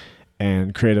relationships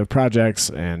and creative projects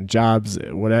and jobs,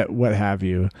 what have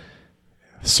you,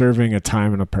 serving a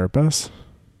time and a purpose.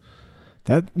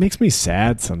 That makes me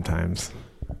sad sometimes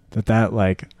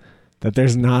that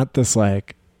there's not this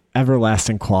like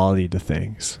everlasting quality to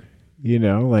things, you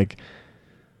know, like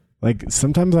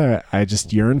sometimes I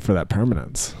just yearn for that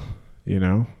permanence, you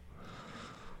know,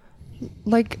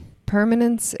 like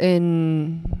permanence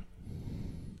in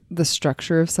the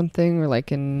structure of something, or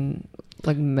like in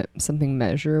like something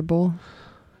measurable.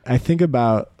 I think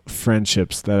about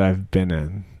friendships that I've been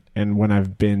in, and when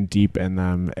I've been deep in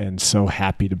them and so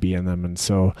happy to be in them and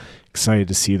so excited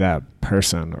to see that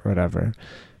person or whatever.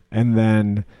 And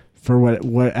then for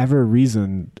whatever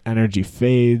reason, energy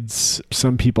fades.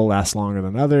 Some people last longer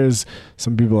than others.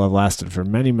 Some people have lasted for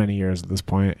many, many years at this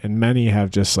point, and many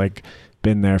have just like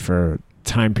been there for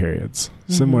time periods,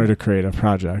 similar to creative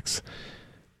projects.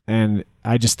 And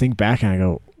I just think back and I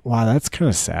go, wow, that's kind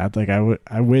of sad. Like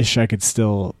I wish I could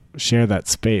still share that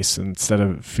space instead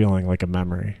of feeling like a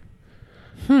memory.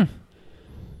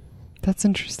 That's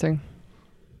interesting.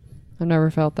 I've never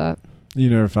felt that. You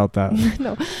never felt that?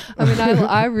 No. I mean,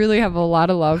 I really have a lot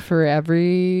of love for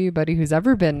everybody who's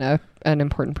ever been an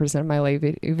important person in my life,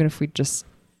 even if we just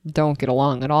don't get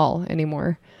along at all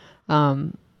anymore.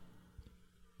 And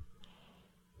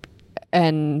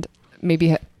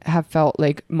maybe have felt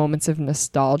like moments of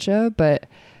nostalgia, but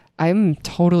I'm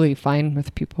totally fine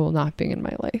with people not being in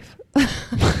my life.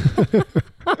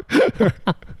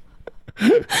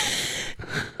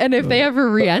 And if they ever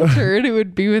re-entered, it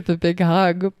would be with a big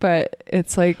hug, but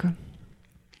it's like...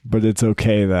 But it's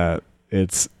okay that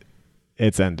it's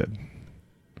ended.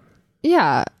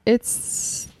 Yeah,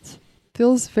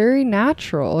 feels very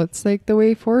natural. It's like the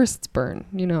way forests burn,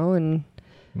 you know, and...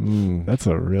 that's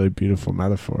a really beautiful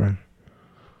metaphor.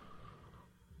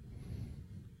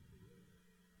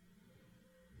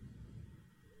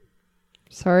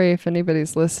 Sorry if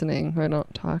anybody's listening who I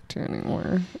don't talk to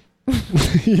anymore.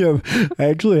 Yeah, I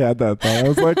actually had that thought. I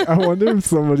was like, I wonder if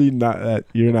somebody that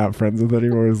you're not friends with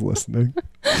anymore is listening.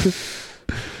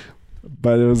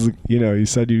 But it was, you know, you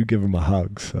said you'd give him a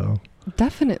hug, so.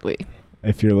 Definitely.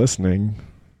 If you're listening,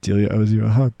 Delia owes you a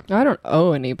hug. I don't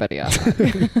owe anybody a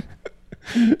hug.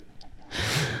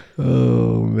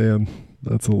 Oh, man.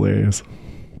 That's hilarious.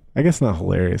 I guess not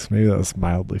hilarious. Maybe that was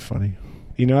mildly funny.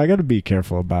 You know, I got to be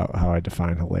careful about how I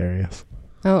define hilarious.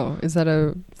 Oh, is that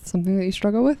something that you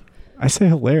struggle with? I say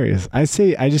hilarious. I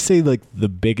just say like the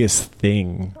biggest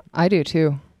thing. I do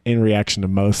too. In reaction to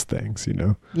most things, you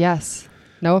know? Yes.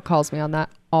 Noah calls me on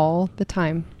that. all the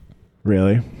time.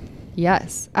 Really?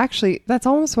 Yes. Actually, that's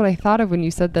almost what I thought of when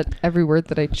you said that every word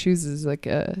that I choose is like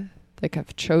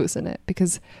I've chosen it,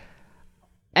 because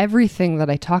everything that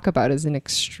I talk about is in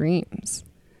extremes.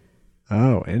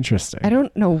 Oh, interesting. I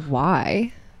don't know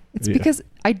why. It's because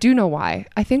I do know why.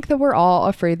 I think that we're all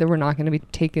afraid that we're not going to be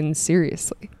taken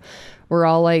seriously. We're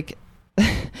all like,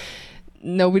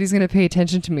 nobody's going to pay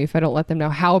attention to me if I don't let them know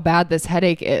how bad this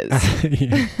headache is.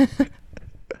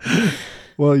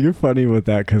 Well, you're funny with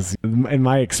that, because in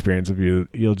my experience of you,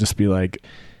 you'll just be like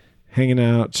hanging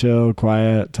out, chill,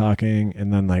 quiet, talking,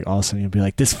 and then like all of a sudden you'll be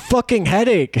like, this fucking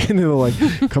headache, and it'll like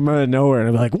come out of nowhere, and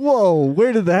I'll be like, whoa,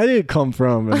 where did the headache come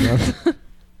from? And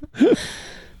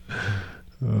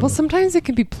well, sometimes it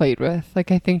can be played with.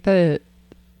 Like, I think that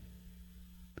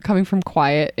coming from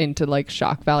quiet into like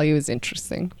shock value is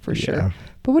interesting for sure.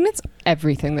 But when it's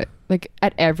everything that, like,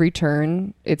 at every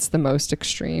turn, it's the most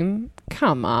extreme,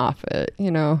 come off it,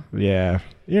 you know? Yeah.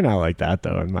 You're not like that,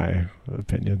 though, in my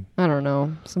opinion. I don't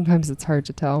know. Sometimes it's hard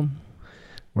to tell.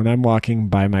 When I'm walking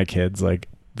by my kids, like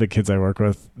the kids I work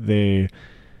with, they,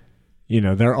 you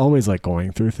know, they're always like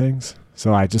going through things.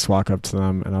 So I just walk up to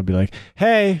them and I'll be like,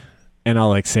 hey, and I'll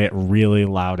like say it really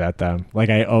loud at them.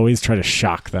 Like, I always try to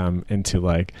shock them into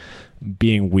like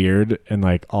being weird, and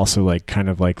like also like kind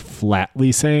of like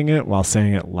flatly saying it while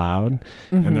saying it loud.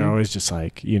 Mm-hmm. And they're always just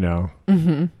like, you know,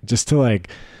 just to like,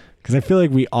 because I feel like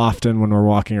we often, when we're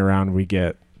walking around, we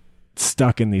get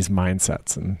stuck in these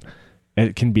mindsets, and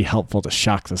it can be helpful to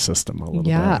shock the system a little bit.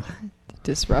 Yeah.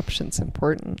 Disruption's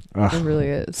important. Ugh, it really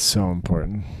is. So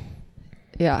important.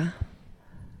 Yeah.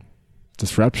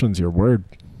 Disruption's your word.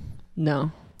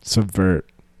 No. Subvert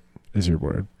is your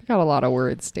word. I got a lot of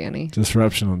words, Danny.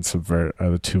 Disruption and subvert are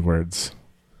the two words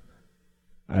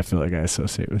I feel like I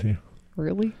associate with you.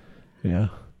 Really? Yeah.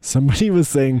 Somebody was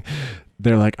saying,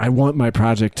 they're like, I want my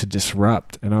project to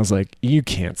disrupt. And I was like, you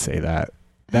can't say that.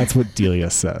 That's what Delia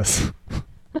says.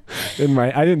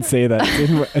 I didn't say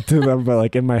that to them, but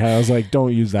like in my head, I was like,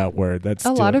 don't use that word. That's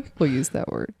a lot of people use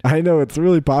that word. I know it's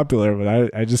really popular,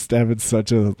 but I just have it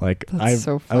such a like,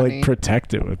 so I like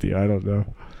protect it with you. I don't know.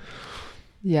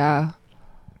 Yeah.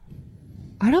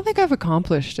 I don't think I've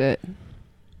accomplished it.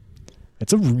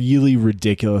 It's a really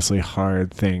ridiculously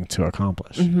hard thing to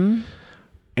accomplish. Mm-hmm.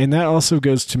 And that also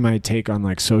goes to my take on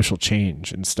like social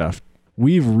change and stuff.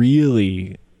 We've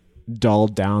really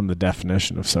dulled down the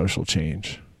definition of social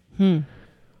change.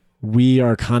 We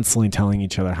are constantly telling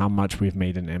each other how much we've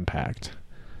made an impact.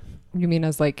 You mean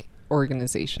as like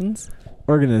organizations?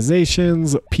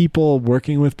 Organizations, people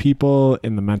working with people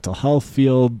in the mental health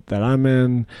field that I'm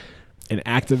in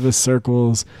activist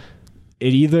circles.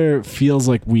 It either feels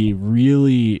like we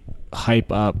really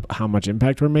hype up how much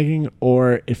impact we're making,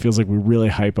 or it feels like we really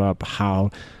hype up how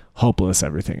hopeless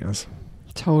everything is.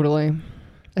 Totally.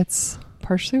 It's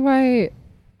partially why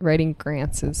writing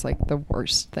grants is like the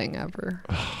worst thing ever.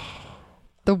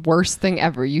 The worst thing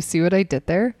ever. You see what I did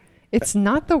there? It's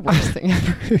not the worst thing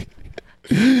ever.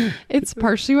 It's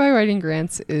partially why writing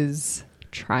grants is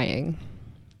trying.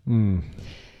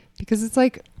 Because it's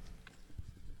like,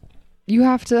 you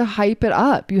have to hype it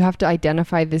up. You have to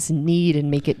identify this need and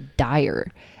make it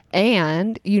dire.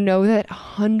 And you know that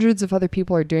hundreds of other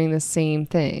people are doing the same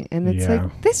thing. And it's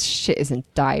like, this shit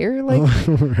isn't dire. Like,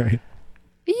 right.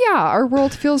 Yeah, our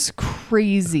world feels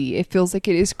crazy. It feels like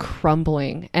it is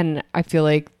crumbling. And I feel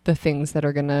like the things that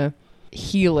are going to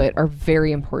heal it are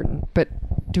very important. But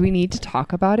do we need to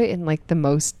talk about it in like the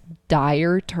most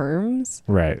dire terms?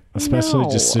 Right. Especially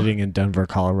just sitting in Denver,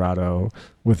 Colorado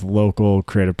with local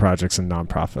creative projects and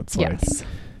nonprofits. Yes. Like,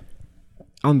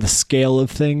 on the scale of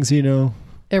things, you know?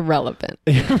 Irrelevant.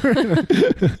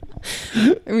 I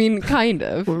mean, kind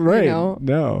of. Right. You know?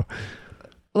 No.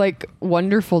 Like,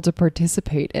 wonderful to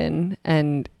participate in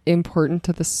and important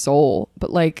to the soul. But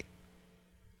like,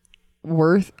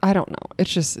 I don't know.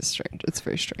 It's just strange. It's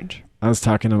very strange. I was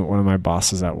talking to one of my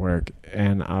bosses at work,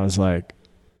 and I was like,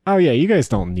 oh yeah, you guys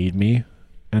don't need me.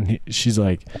 And she's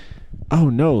like, oh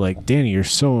no, like, Danny, you're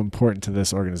so important to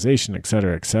this organization, et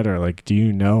cetera, et cetera. Like, do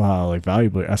you know how like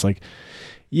valuable? I was like,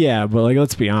 yeah, but like,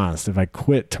 let's be honest. If I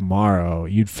quit tomorrow,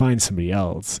 you'd find somebody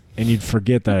else and you'd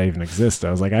forget that I even exist.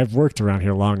 I was like, I've worked around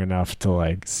here long enough to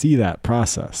like see that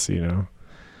process, you know?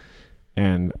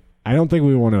 And I don't think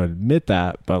we want to admit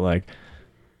that, but like,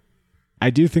 I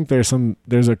do think there's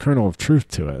a kernel of truth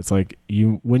to it. It's like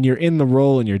when you're in the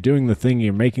role and you're doing the thing,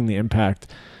 you're making the impact,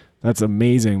 that's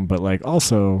amazing. But like,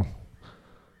 also,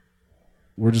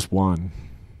 we're just one.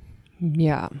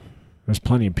 Yeah. There's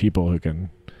plenty of people who can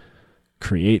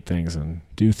create things and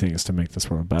do things to make this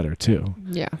world better too.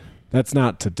 Yeah. That's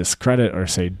not to discredit or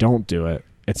say don't do it.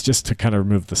 it's just to kind of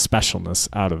remove the specialness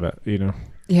out of it, you know?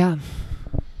 Yeah.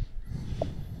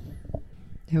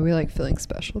 Yeah, we like feeling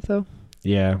special, though.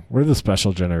 Yeah, we're the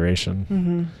special generation.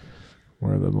 Mm-hmm.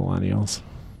 We're the millennials.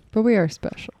 But we are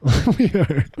special. We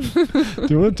are. Do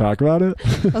you want to talk about it?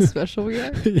 How special we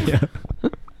are? Yeah.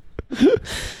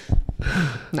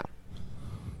 No.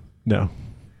 No.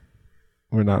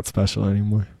 We're not special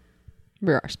anymore.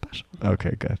 We are special.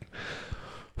 Okay, good.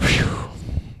 Whew.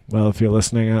 Well, if you're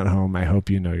listening at home, I hope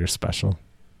you know you're special.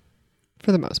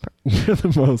 For the most part. For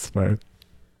the most part.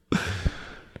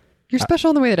 You're special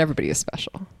in the way that everybody is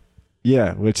special.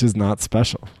 Yeah, which is not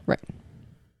special. Right.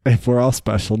 If we're all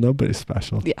special, nobody's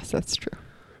special. Yes, that's true.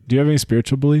 Do you have any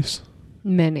spiritual beliefs?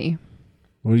 Many.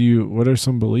 What are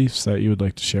some beliefs that you would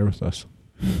like to share with us?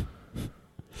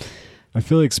 I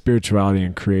feel like spirituality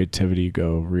and creativity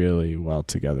go really well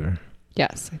together.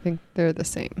 Yes, I think they're the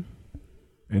same.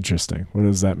 Interesting. What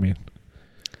does that mean?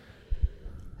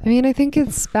 I mean, I think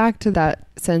it's back to that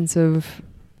sense of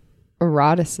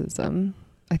eroticism.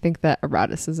 I think that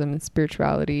eroticism and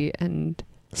spirituality and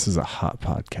this is a hot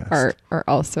podcast. Are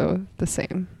also the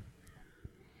same.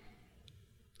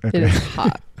 Okay. It is a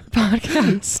hot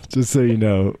podcast. Just so you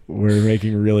know, we're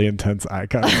making really intense eye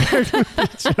contact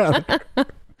with each other.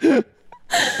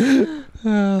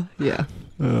 Yeah.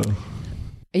 Oh.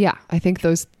 Yeah, I think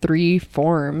those three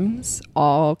forms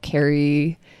all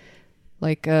carry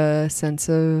like a sense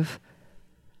of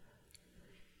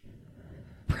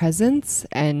presence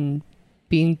and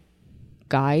being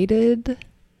guided.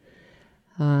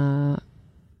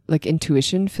 Like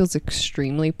intuition feels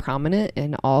extremely prominent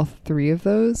in all three of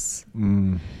those.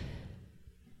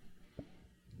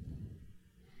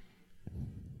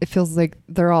 It feels like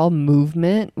they're all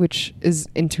movement, which is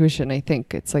intuition. I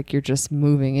think it's like you're just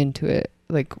moving into it,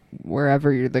 like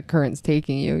wherever the current's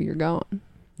taking you, you're going.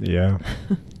 Yeah.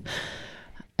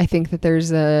 I think that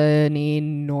there's an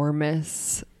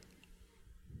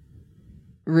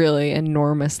really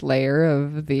enormous layer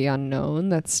of the unknown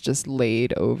that's just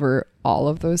laid over all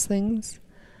of those things,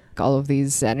 all of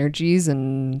these energies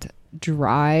and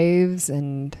drives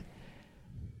and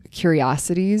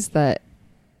curiosities that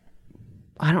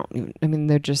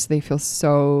they feel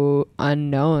so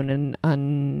unknown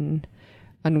and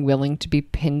unwilling to be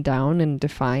pinned down and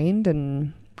defined,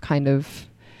 and kind of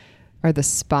are the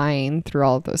spine through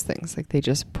all of those things. Like they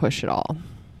just push it all.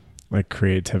 Like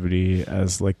creativity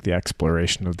as like the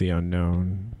exploration of the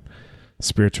unknown,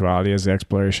 spirituality as the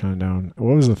exploration of unknown.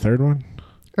 What was the third one?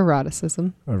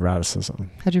 Eroticism.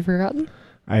 Had you forgotten?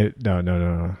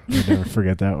 No. I never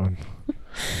forget that one.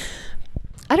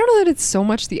 I don't know that it's so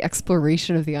much the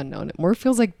exploration of the unknown. It more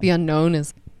feels like the unknown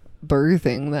is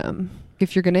birthing them.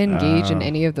 If you're going to engage in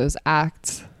any of those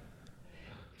acts,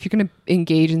 if you're going to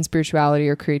engage in spirituality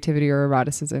or creativity or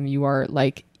eroticism, you are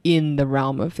like in the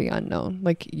realm of the unknown.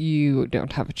 Like you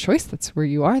don't have a choice. That's where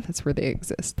you are. That's where they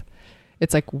exist.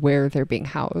 It's like where they're being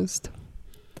housed.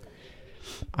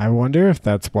 I wonder if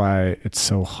that's why it's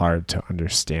so hard to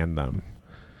understand them.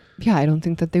 Yeah, I don't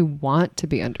think that they want to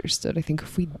be understood. I think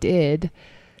if we did,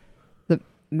 the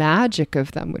magic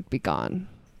of them would be gone.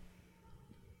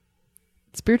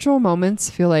 Spiritual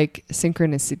moments feel like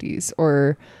synchronicities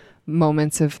or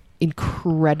moments of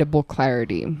incredible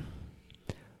clarity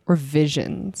or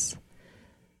visions.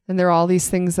 And there are all these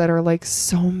things that are like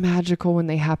so magical when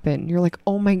they happen. You're like,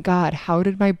 oh my God, how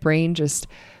did my brain just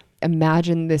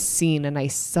imagine this scene? And I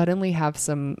suddenly have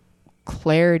some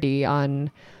clarity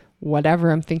on whatever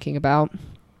I'm thinking about.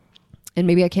 And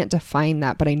maybe I can't define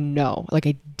that, but I know, like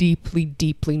I deeply,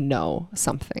 deeply know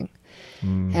something.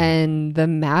 And the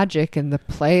magic and the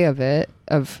play of it,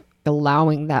 of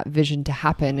allowing that vision to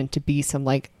happen and to be some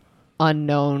like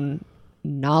unknown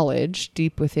knowledge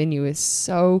deep within you, is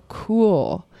so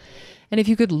cool. And if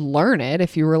you could learn it,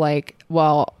 if you were like,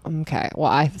 well,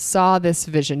 I saw this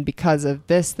vision because of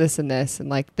this, this, and this, and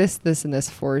like this, and this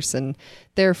force, and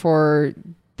therefore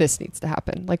this needs to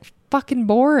happen. Like fucking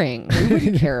boring. We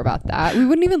wouldn't care about that. We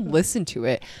wouldn't even listen to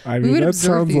it. I mean, that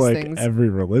sounds like things. Every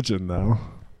religion though.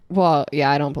 Well, yeah,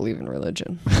 I don't believe in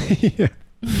religion. Yeah.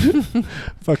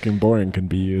 Fucking boring can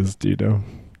be used, you know?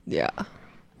 Yeah.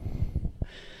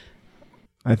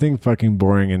 I think fucking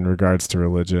boring in regards to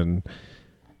religion,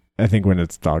 I think when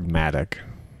it's dogmatic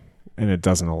and it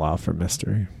doesn't allow for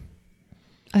mystery.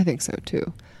 I think so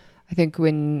too. I think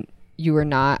when you are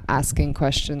not asking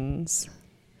questions,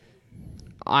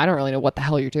 I don't really know what the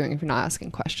hell you're doing if you're not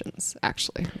asking questions,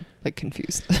 actually. Like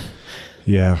confused.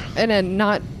 Yeah. And then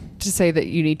not to say that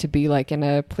you need to be like in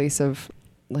a place of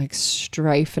like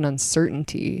strife and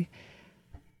uncertainty,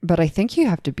 but I think you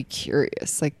have to be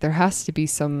curious. Like there has to be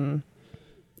some,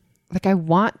 like I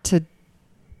want to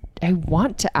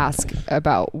want to ask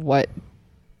about what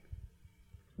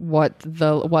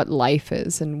life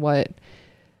is and what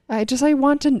I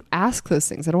want to ask those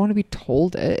things. I don't want to be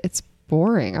told it. It's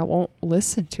boring. I won't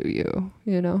listen to you,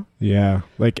 you know? Yeah.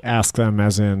 Like ask them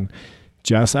as in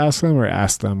just ask them, or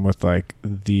ask them with like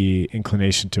the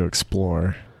inclination to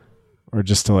explore, or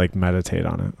just to like meditate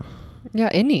on it. Yeah.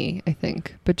 I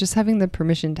think, but just having the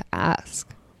permission to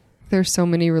ask. There's so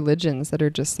many religions that are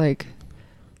just like,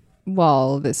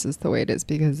 well, this is the way it is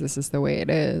because this is the way it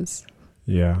is.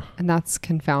 Yeah. And that's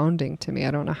confounding to me.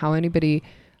 I don't know how anybody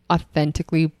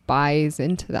authentically buys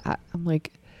into that. I'm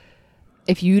like,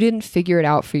 if you didn't figure it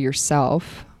out for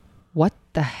yourself, what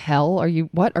the hell are you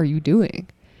doing?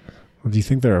 Well, do you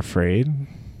think they're afraid?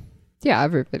 Yeah,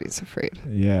 everybody's afraid.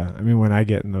 Yeah. I mean, when I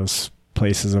get in those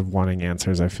places of wanting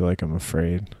answers, I feel like I'm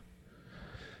afraid.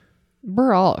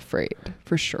 We're all afraid,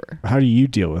 for sure. How do you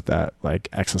deal with that, like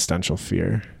existential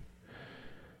fear?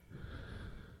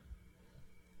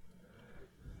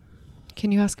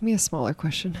 Can you ask me a smaller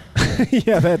question?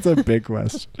 Yeah, that's a big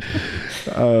question.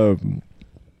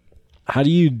 How do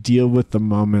you deal with the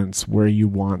moments where you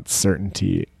want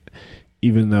certainty,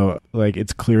 even though like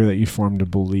it's clear that you formed a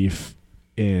belief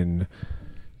in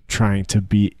trying to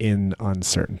be in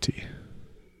uncertainty?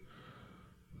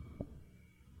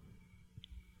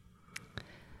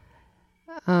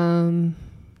 Another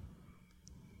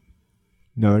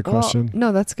question? Well,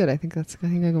 no, that's good. I think I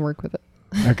can work with it.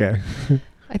 Okay.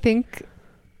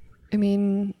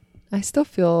 I still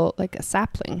feel like a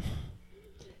sapling.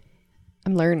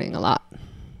 I'm learning a lot.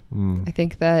 I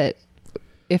think that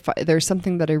if there's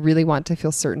something that I really want to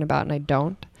feel certain about and I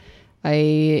don't,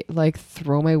 I like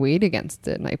throw my weight against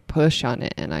it and I push on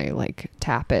it and I like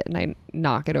tap it and I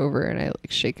knock it over and I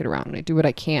like shake it around and I do what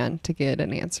I can to get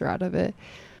an answer out of it.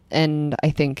 And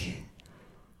I think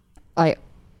I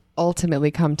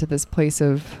ultimately come to this place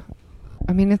of,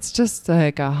 it's just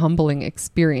like a humbling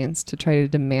experience to try to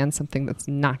demand something that's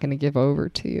not going to give over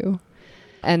to you.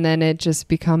 And then it just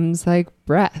becomes like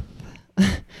breath.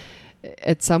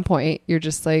 At some point, you're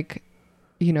just like,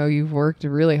 you've worked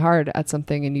really hard at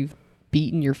something and you've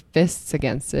beaten your fists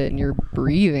against it and you're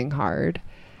breathing hard.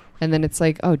 And then it's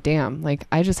like, oh, damn, like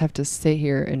I just have to sit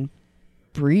here and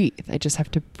breathe. I just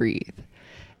have to breathe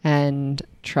and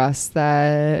trust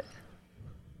that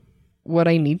what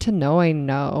I need to know, I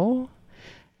know.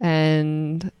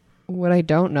 And what I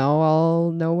don't know,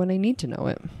 I'll know when I need to know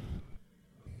it.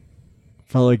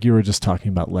 Felt like you were just talking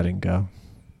about letting go.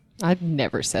 I've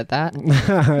never said that.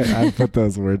 I put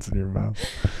those words in your mouth.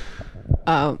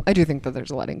 I do think that there's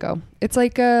a letting go. It's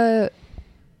like a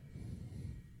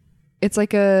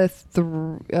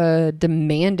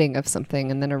demanding of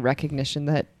something and then a recognition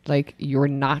that like you're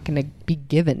not going to be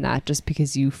given that just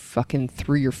because you fucking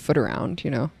threw your foot around,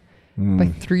 By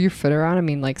threw your foot around, I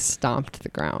mean like stomped the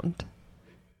ground.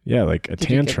 Yeah, like a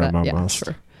tantrum almost.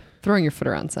 Yeah, sure. Throwing your foot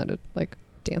around sounded like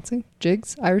dancing,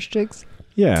 jigs, Irish jigs.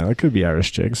 Yeah, that could be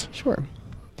Irish jigs. Sure.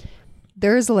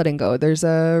 There is a letting go. There's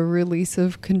a release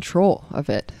of control of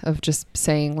it, of just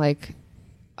saying like,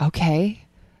 okay,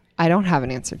 I don't have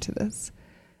an answer to this.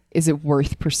 Is it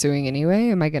worth pursuing anyway?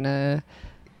 Am I going to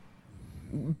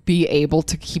be able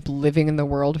to keep living in the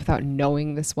world without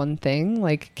knowing this one thing?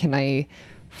 Like, can I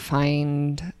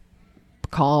find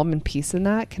calm and peace in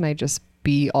that? Can I just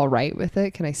be all right with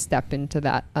it? Can I step into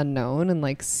that unknown and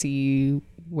like see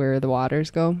where the waters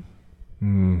go?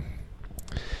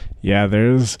 Yeah,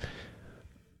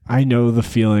 I know the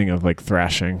feeling of like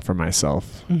thrashing for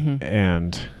myself,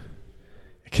 and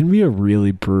it can be a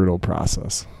really brutal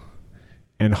process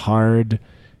and hard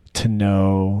to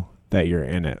know that you're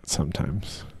in it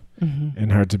sometimes,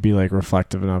 and hard to be like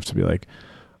reflective enough to be like,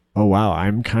 oh wow,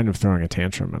 I'm kind of throwing a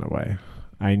tantrum in a way.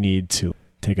 I need to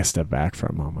take a step back for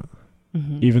a moment,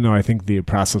 even though I think the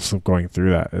process of going through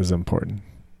that is important.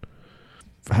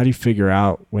 How do you figure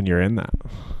out when you're in that?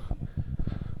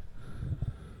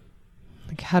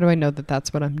 Like, how do I know that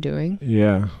that's what I'm doing?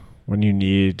 Yeah. When you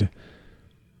need,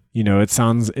 it's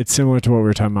similar to what we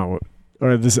were talking about,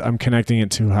 I'm connecting it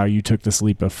to how you took this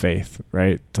leap of faith,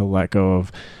 right? To let go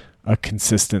of a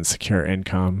consistent, secure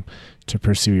income, to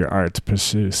pursue your art, to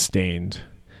pursue Stained.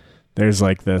 There's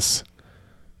like this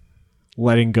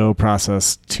letting go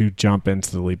process to jump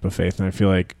into the leap of faith. And I feel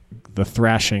like the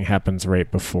thrashing happens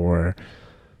right before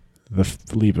the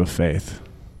leap of faith.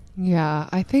 Yeah,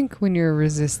 I think when you're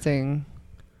resisting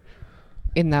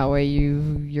in that way,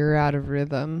 you're out of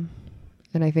rhythm.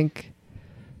 And I think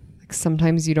like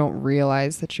sometimes you don't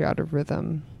realize that you're out of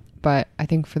rhythm, but I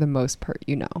think for the most part,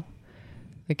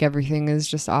 like everything is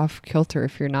just off kilter.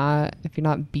 If you're not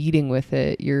beating with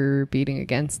it, you're beating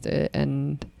against it.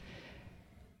 And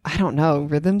I don't know,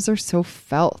 rhythms are so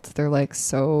felt. They're like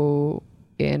so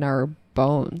in our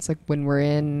bones. Like when we're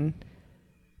in,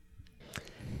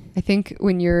 I think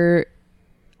when you're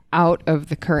out of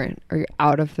the current or you're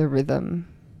out of the rhythm,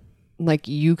 like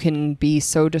you can be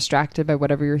so distracted by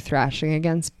whatever you're thrashing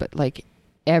against, but like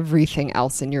everything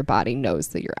else in your body knows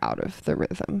that you're out of the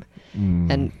rhythm.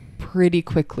 And pretty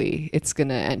quickly it's going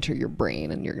to enter your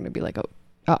brain and you're going to be like,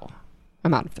 oh,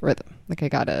 I'm out of the rhythm. Like I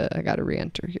gotta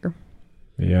re-enter here.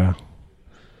 Yeah.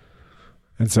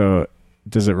 And so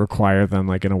does it require then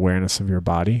like an awareness of your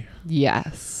body?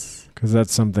 Yes. Because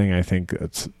that's something I think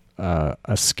that's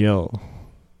a skill.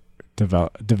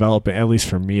 Developing, at least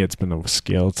for me, it's been a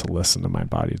skill to listen to my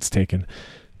body. It's taken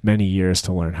many years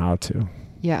to learn how to.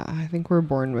 Yeah, I think we're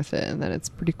born with it and then it's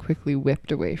pretty quickly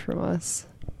whipped away from us.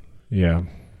 Yeah.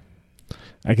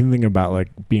 I can think about like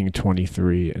being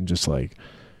 23 and just like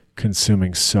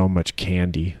consuming so much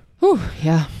candy. Ooh,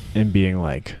 yeah. And being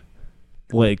like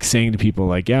saying to people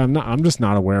like, yeah, I'm just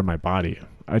not aware of my body.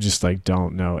 I just like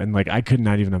don't know. And like I could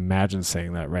not even imagine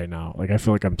saying that right now. Like I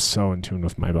feel like I'm so in tune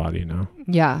with my body now.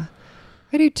 Yeah.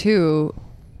 I do too.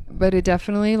 But it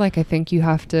definitely, like, I think you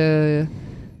have to,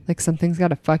 like, something's got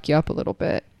to fuck you up a little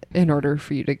bit in order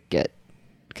for you to get,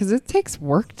 because it takes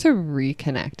work to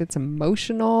reconnect. It's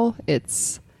emotional.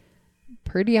 It's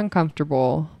pretty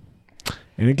uncomfortable.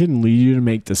 And it can lead you to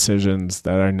make decisions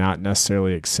that are not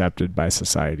necessarily accepted by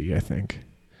society, I think.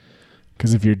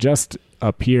 Because if you're just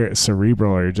up here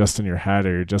cerebral, or you're just in your head,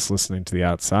 or you're just listening to the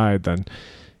outside, then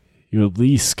you at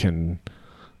least can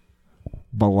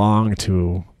belong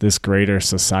to this greater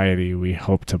society we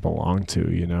hope to belong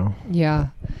to, you know? Yeah.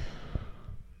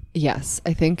 Yes.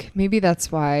 I think maybe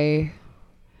that's why,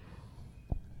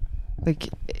 like,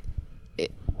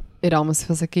 it almost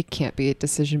feels like it can't be a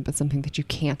decision, but something that you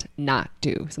can't not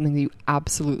do, something that you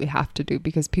absolutely have to do,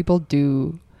 because people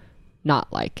do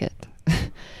not like it.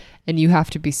 And you have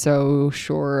to be so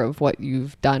sure of what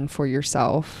you've done for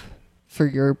yourself, for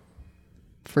your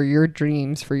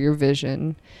dreams, for your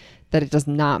vision, that it does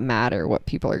not matter what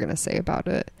people are going to say about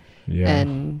it. Yeah.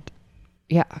 And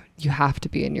yeah, you have to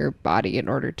be in your body in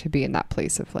order to be in that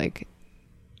place of like,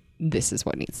 this is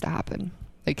what needs to happen,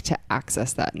 like to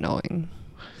access that knowing.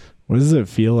 What does it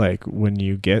feel like when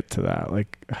you get to that?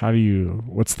 Like,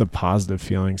 what's the positive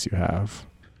feelings you have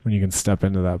when you can step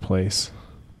into that place?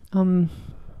 I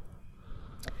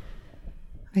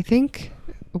think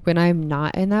when I'm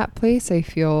not in that place, I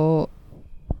feel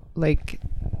like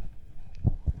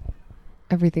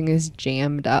everything is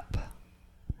jammed up.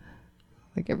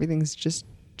 Like everything's just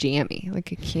jammy.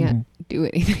 Like I can't do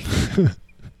anything.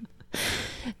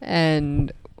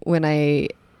 And when I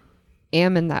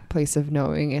am in that place of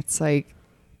knowing, it's like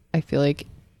I feel like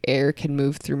air can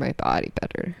move through my body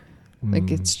better. Like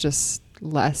it's just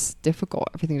less difficult.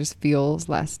 Everything just feels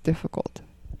less difficult.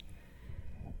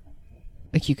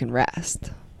 Like you can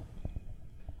rest.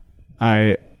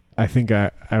 I think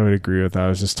I would agree with that. I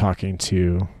was just talking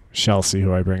to Chelsea,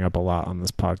 who I bring up a lot on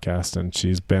this podcast, and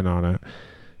she's been on it,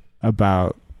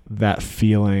 about that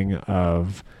feeling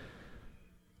of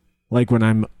like when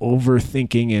I'm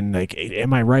overthinking and like,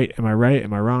 am I right? Am I right?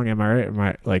 Am I wrong? Am I right? Am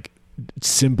I, like,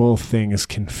 simple things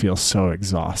can feel so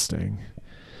exhausting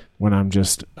when I'm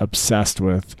just obsessed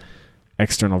with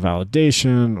external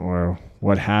validation or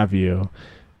what have you.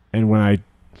 And when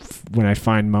I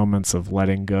find moments of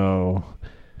letting go,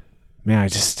 man,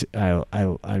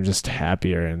 I'm just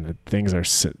happier, and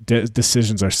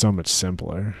decisions are so much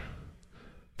simpler.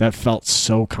 That felt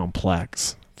so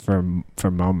complex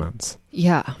for moments.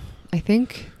 Yeah, I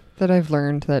think that I've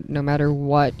learned that no matter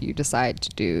what you decide to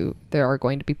do, there are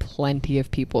going to be plenty of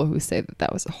people who say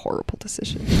that was a horrible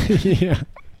decision. Yeah.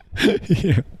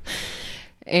 Yeah.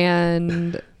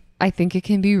 And I think it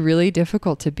can be really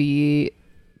difficult to be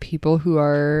people who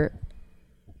are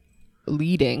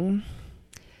leading,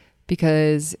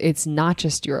 because it's not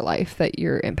just your life that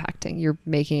you're impacting. You're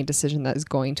making a decision that is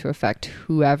going to affect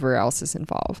whoever else is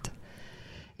involved.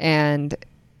 And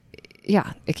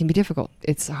yeah, it can be difficult.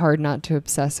 It's hard not to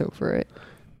obsess over it.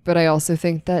 But I also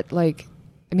think that, like,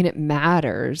 I mean, it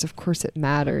matters. Of course it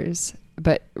matters.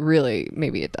 But really,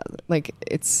 maybe it doesn't. Like,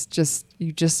 it's just,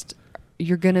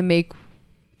 you're going to make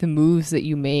the moves that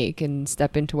you make and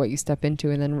step into what you step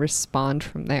into and then respond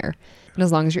from there. And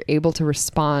as long as you're able to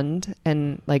respond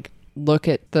and like look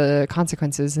at the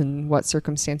consequences and what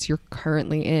circumstance you're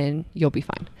currently in, you'll be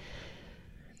fine.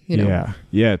 You know? Yeah.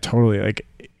 Yeah, totally. Like,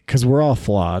 because we're all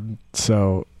flawed.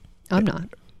 So I'm not.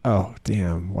 Oh,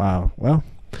 damn. Wow. Well,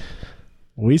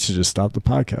 we should just stop the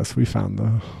podcast. We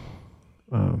found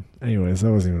Anyways,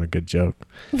 that wasn't even a good joke.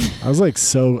 I was like,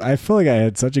 I feel like I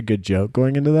had such a good joke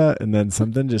going into that, and then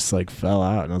something just like fell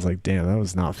out, and I was like, damn, that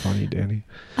was not funny, Danny.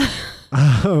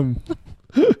 Oh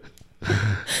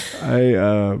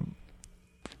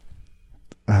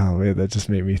man, that just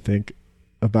made me think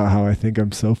about how I think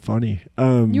I'm so funny.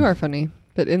 You are funny,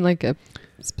 but in like a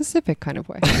specific kind of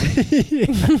way.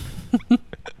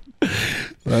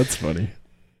 That's funny.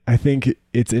 I think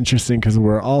it's interesting because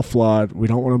we're all flawed. We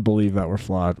don't want to believe that we're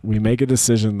flawed. We make a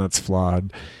decision that's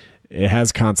flawed. It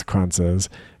has consequences,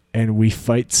 and we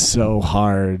fight so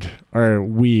hard, or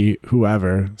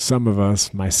whoever, some of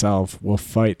us, myself, will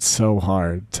fight so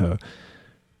hard to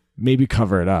maybe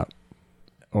cover it up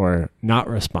or not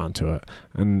respond to it.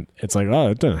 And it's like, oh,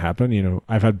 it didn't happen. You know,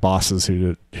 I've had bosses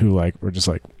who like were just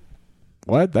like,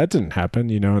 what? That didn't happen.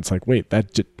 You know, it's like, wait,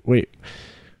 that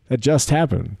just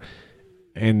happened.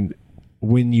 And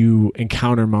when you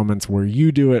encounter moments where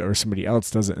you do it or somebody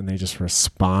else does it and they just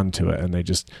respond to it and they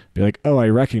just be like, oh, I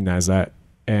recognize that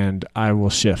and I will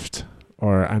shift,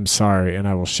 or I'm sorry and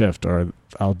I will shift, or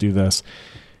I'll do this.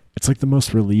 It's like the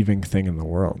most relieving thing in the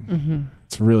world. Mm-hmm.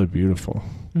 It's really beautiful.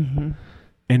 Mm-hmm.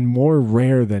 And more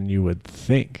rare than you would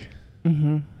think,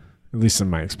 mm-hmm. At least in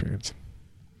my experience.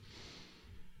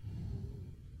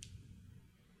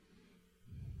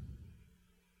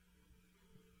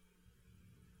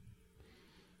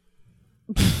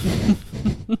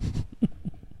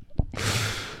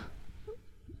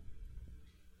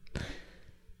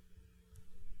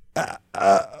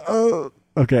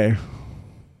 Okay.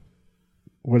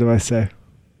 What do I say?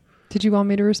 Did you want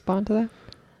me to respond to that?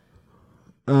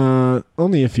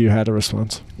 Only if you had a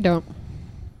response. Don't.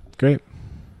 Great.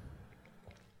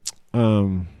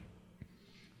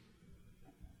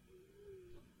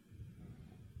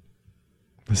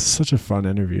 This is such a fun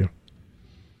interview.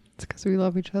 It's because we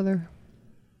love each other.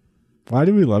 Why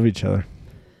do we love each other?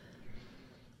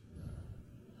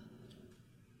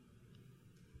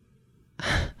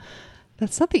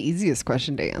 That's not the easiest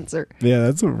question to answer. Yeah,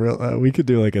 that's a real... we could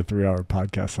do like a 3-hour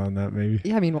podcast on that maybe.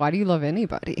 Yeah, I mean, why do you love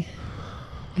anybody?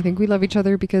 I think we love each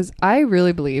other because I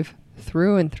really believe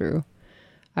through and through,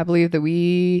 I believe that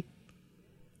we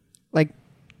like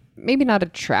maybe not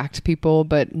attract people,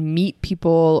 but meet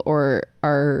people or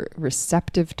are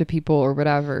receptive to people or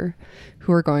whatever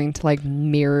who are going to like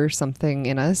mirror something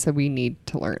in us that we need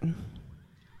to learn.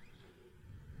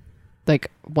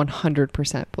 Like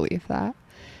 100% believe that.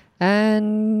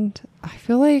 And I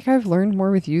feel like I've learned more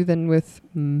with you than with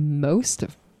most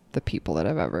of the people that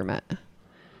I've ever met.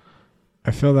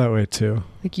 I feel that way too.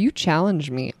 Like you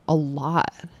challenge me a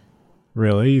lot.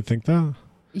 Really? You think that?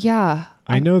 Yeah.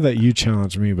 I know that you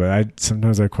challenge me, but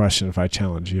sometimes I question if I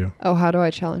challenge you. Oh, how do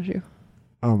I challenge you?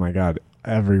 Oh my God.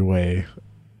 Every way.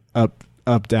 Up,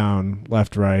 down,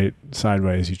 left, right,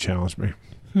 sideways, you challenge me.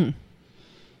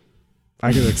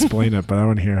 I could explain it, but I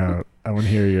want to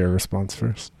hear your response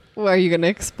first. Well, are you going to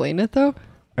explain it though?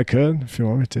 I could if you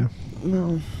want me to.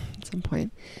 No, at some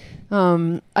point.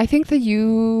 I think that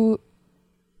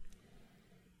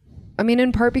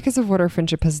in part because of what our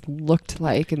friendship has looked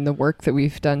like and the work that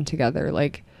we've done together,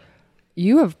 like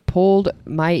you have pulled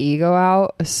my ego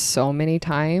out so many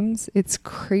times. It's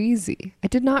crazy. I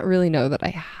did not really know that I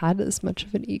had as much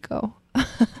of an ego.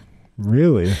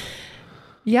 Really?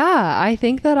 Yeah, I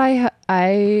think that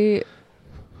I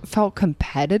felt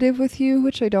competitive with you,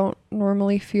 which I don't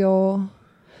normally feel.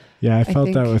 Yeah, I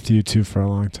felt that with you too for a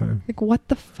long time. Like, what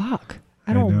the fuck?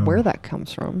 I don't know where that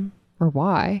comes from or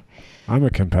why. I'm a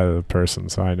competitive person,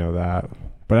 so I know that.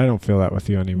 But I don't feel that with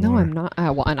you anymore. No, I'm not.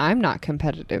 And I'm not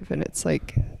competitive, and it's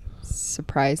like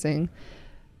surprising.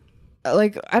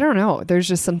 Like, I don't know. There's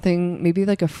just something, maybe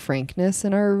like a frankness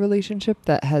in our relationship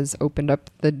that has opened up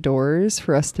the doors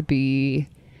for us to be,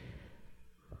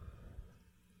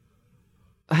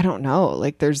 I don't know.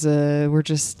 Like there's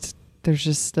just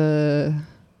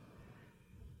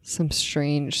some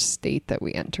strange state that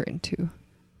we enter into,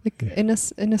 like in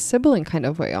a sibling kind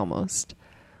of way almost.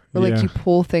 Or like you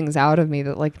pull things out of me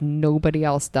that like nobody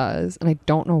else does, and I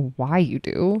don't know why you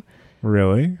do.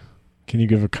 Really? Can you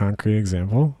give a concrete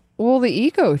example? Well, the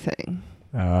ego thing.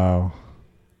 Oh.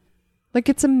 Like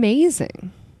it's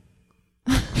amazing.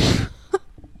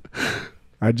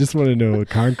 I just want to know a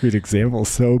concrete example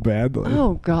so badly.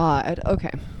 Oh God.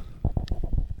 Okay.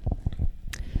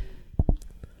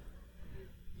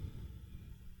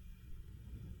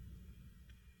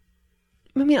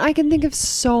 I mean, I can think of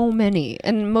so many,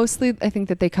 and mostly I think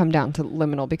that they come down to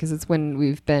liminal because it's when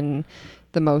we've been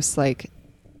the most like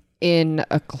in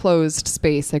a closed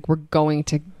space, like we're going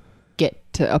to get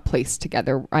to a place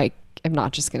together. am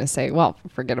not just going to say, well,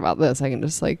 forget about this. I can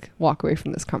just like walk away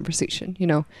from this conversation. You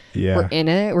know, we're in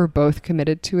it. We're both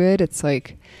committed to it. It's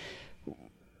like,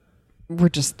 we're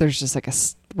just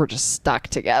stuck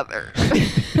together.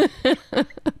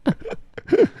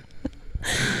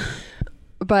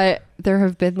 But there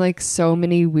have been like so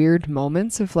many weird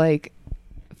moments of like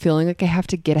feeling like I have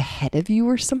to get ahead of you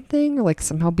or something, or like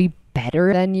somehow be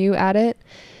better than you at it.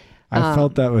 I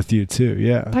felt that with you too.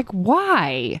 Yeah. Like,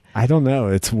 why? I don't know.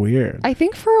 It's weird. I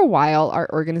think for a while our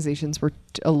organizations were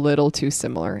a little too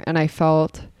similar, and I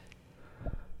felt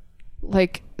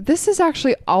like this has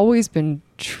actually always been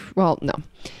well, no.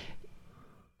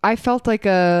 I felt like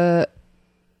a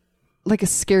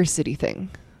scarcity thing.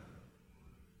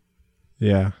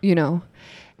 Yeah. You know?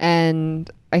 And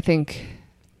I think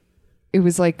it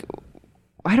was like,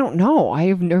 I don't know. I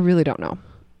really don't know.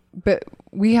 But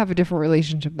we have a different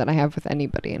relationship than I have with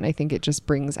anybody. And I think it just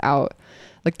brings out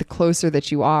like the closer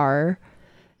that you are.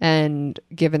 And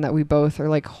given that we both are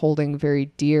like holding very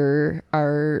dear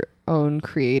our own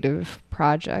creative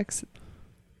projects, it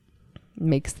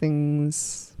makes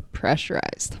things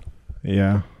pressurized.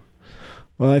 Yeah.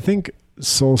 Well, I think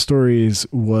Soul Stories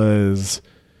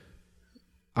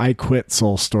I quit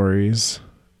Soul Stories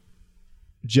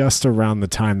just around the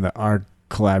time that our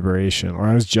collaboration, or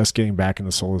I was just getting back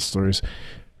into Soul Stories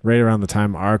right around the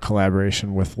time our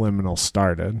collaboration with Liminal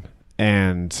started.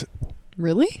 And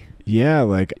really? Yeah,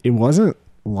 like it wasn't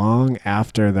long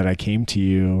after that I came to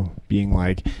you being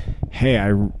like, hey,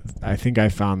 I think I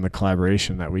found the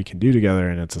collaboration that we can do together,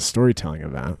 and it's a storytelling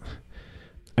event.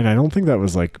 And I don't think that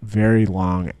was like very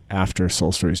long after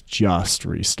Soul Stories just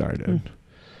restarted.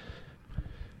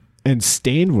 And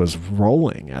Stained was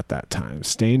rolling at that time.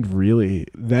 Stained really,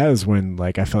 that is when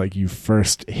like I felt like you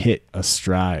first hit a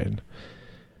stride.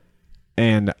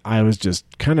 And I was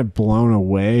just kind of blown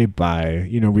away by,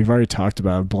 we've already talked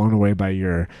about it, blown away by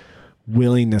your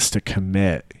willingness to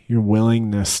commit, your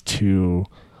willingness to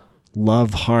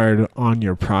love hard on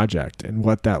your project and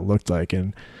what that looked like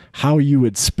and how you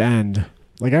would spend.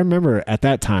 Like I remember at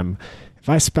that time, if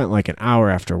I spent like an hour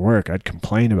after work, I'd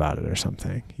complain about it or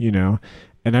something,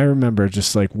 And I remember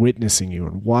just like witnessing you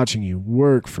and watching you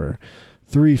work for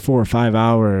 3, 4, 5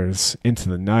 hours into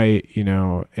the night,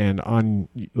 and on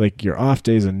like your off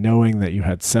days and knowing that you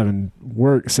had 7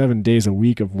 days a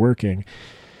week of working.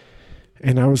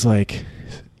 And I was like,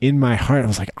 in my heart, I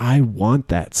was like, I want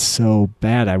that so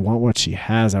bad. I want what she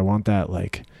has. I want that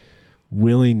like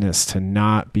willingness to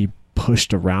not be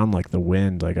pushed around like the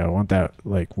wind. Like I want that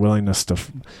like willingness to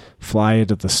fly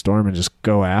into the storm and just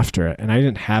go after it. And I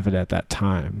didn't have it at that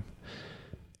time.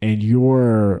 And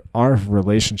our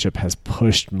relationship has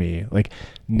pushed me. Like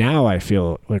now I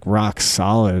feel like rock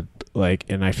solid. Like,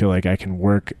 and I feel like I can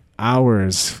work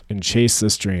hours and chase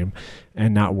this dream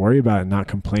and not worry about it, not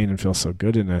complain and feel so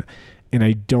good in it. And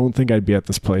I don't think I'd be at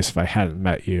this place if I hadn't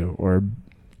met you or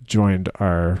joined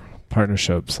our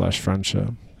partnership/friendship.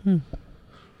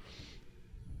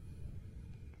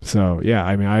 So yeah,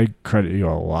 I mean, I credit you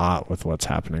a lot with what's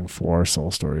happening for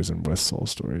Soul Stories and with Soul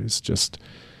Stories, just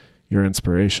your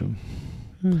inspiration.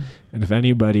 And if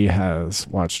anybody has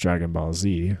watched Dragon Ball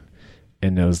Z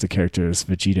and knows the characters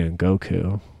Vegeta and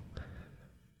Goku,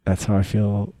 that's how I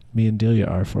feel me and Delia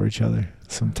are for each other.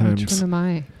 Sometimes, which one am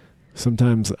I?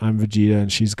 Sometimes I'm Vegeta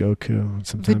and she's Goku.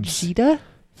 Sometimes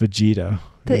Vegeta.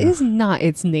 That is not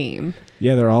its name.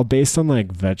 Yeah, they're all based on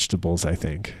like vegetables, I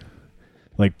think.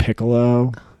 Like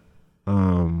Piccolo,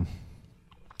 Gohan,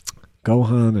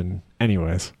 and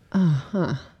anyways.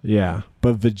 Yeah,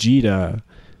 but Vegeta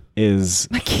is...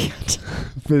 I can't.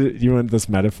 You want this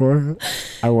metaphor?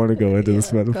 I want to go into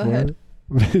this metaphor. Go ahead.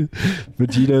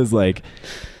 Vegeta is like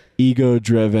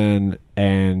ego-driven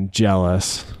and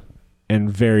jealous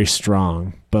and very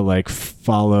strong, but like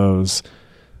follows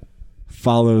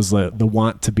the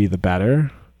want to be the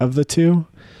better of the two.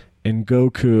 And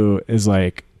Goku is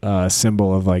like a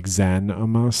symbol of like Zen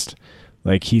almost.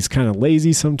 Like he's kind of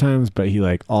lazy sometimes, but he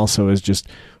like also is just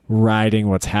riding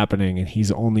what's happening, and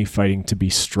he's only fighting to be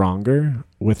stronger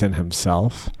within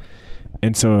himself.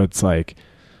 And so it's like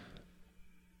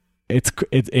it's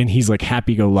and he's like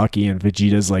happy-go-lucky, and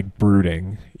Vegeta's like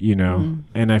brooding,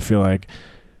 And I feel like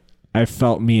I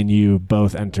felt me and you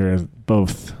both enter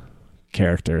both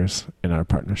characters in our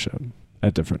partnership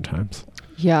at different times.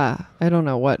 Yeah, I don't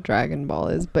know what Dragon Ball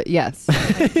is, but yes,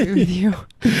 I agree with you.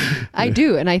 I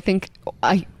do, and I think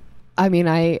I mean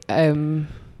I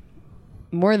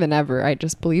more than ever, I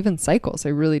just believe in cycles. I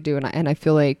really do, and I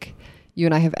feel like you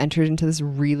and I have entered into this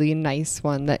really nice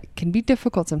one that can be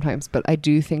difficult sometimes, but I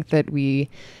do think that we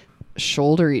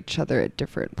shoulder each other at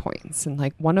different points, and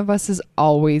like one of us is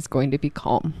always going to be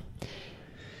calm.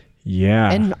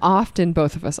 Yeah. And often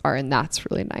both of us are, and that's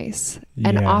really nice.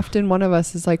 And Yeah. often one of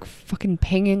us is like fucking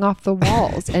pinging off the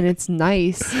walls. And it's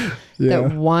nice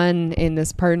that one in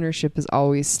this partnership is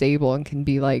always stable and can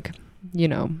be like, you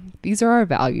know, these are our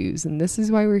values and this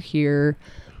is why we're here.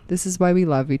 This is why we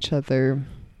love each other.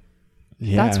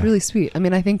 Yeah. That's really sweet. I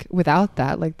mean, I think without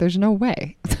that, like, there's no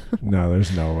way. No,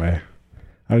 there's no way.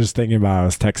 I was just thinking about, I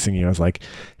was texting you. I was like,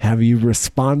 have you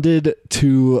responded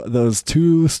to those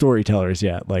 2 storytellers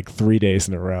yet? Like 3 days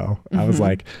in a row. I was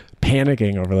like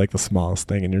panicking over like the smallest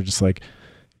thing. And you're just like,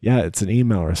 yeah, it's an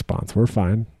email response. We're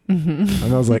fine.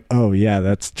 And I was like, oh yeah,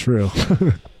 that's true.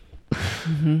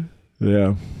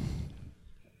 Yeah.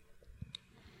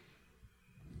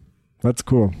 That's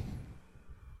cool.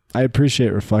 I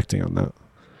appreciate reflecting on that.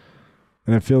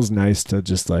 And it feels nice to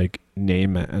just like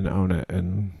name it and own it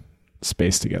and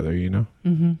space together, you know?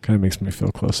 Kind of makes me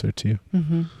feel closer to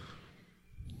you.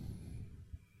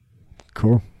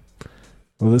 Cool.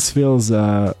 Well, this feels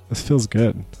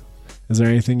good. Is there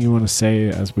anything you want to say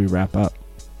as we wrap up?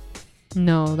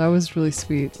 No, that was really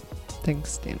sweet.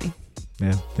 Thanks, Danny.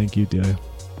 Yeah, thank you, Delia.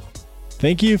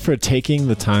 Thank you for taking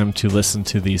the time to listen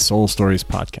to the Soul Stories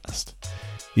podcast.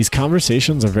 These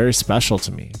conversations are very special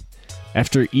to me.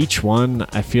 After each one,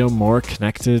 I feel more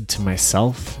connected to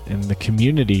myself and the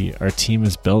community our team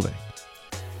is building.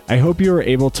 I hope you are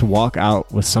able to walk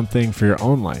out with something for your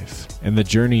own life and the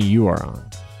journey you are on.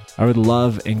 I would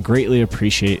love and greatly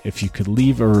appreciate if you could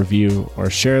leave a review or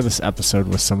share this episode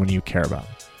with someone you care about.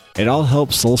 It all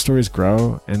helps Soul Stories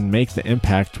grow and make the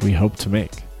impact we hope to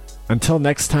make. Until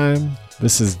next time,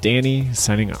 this is Danny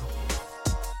signing off.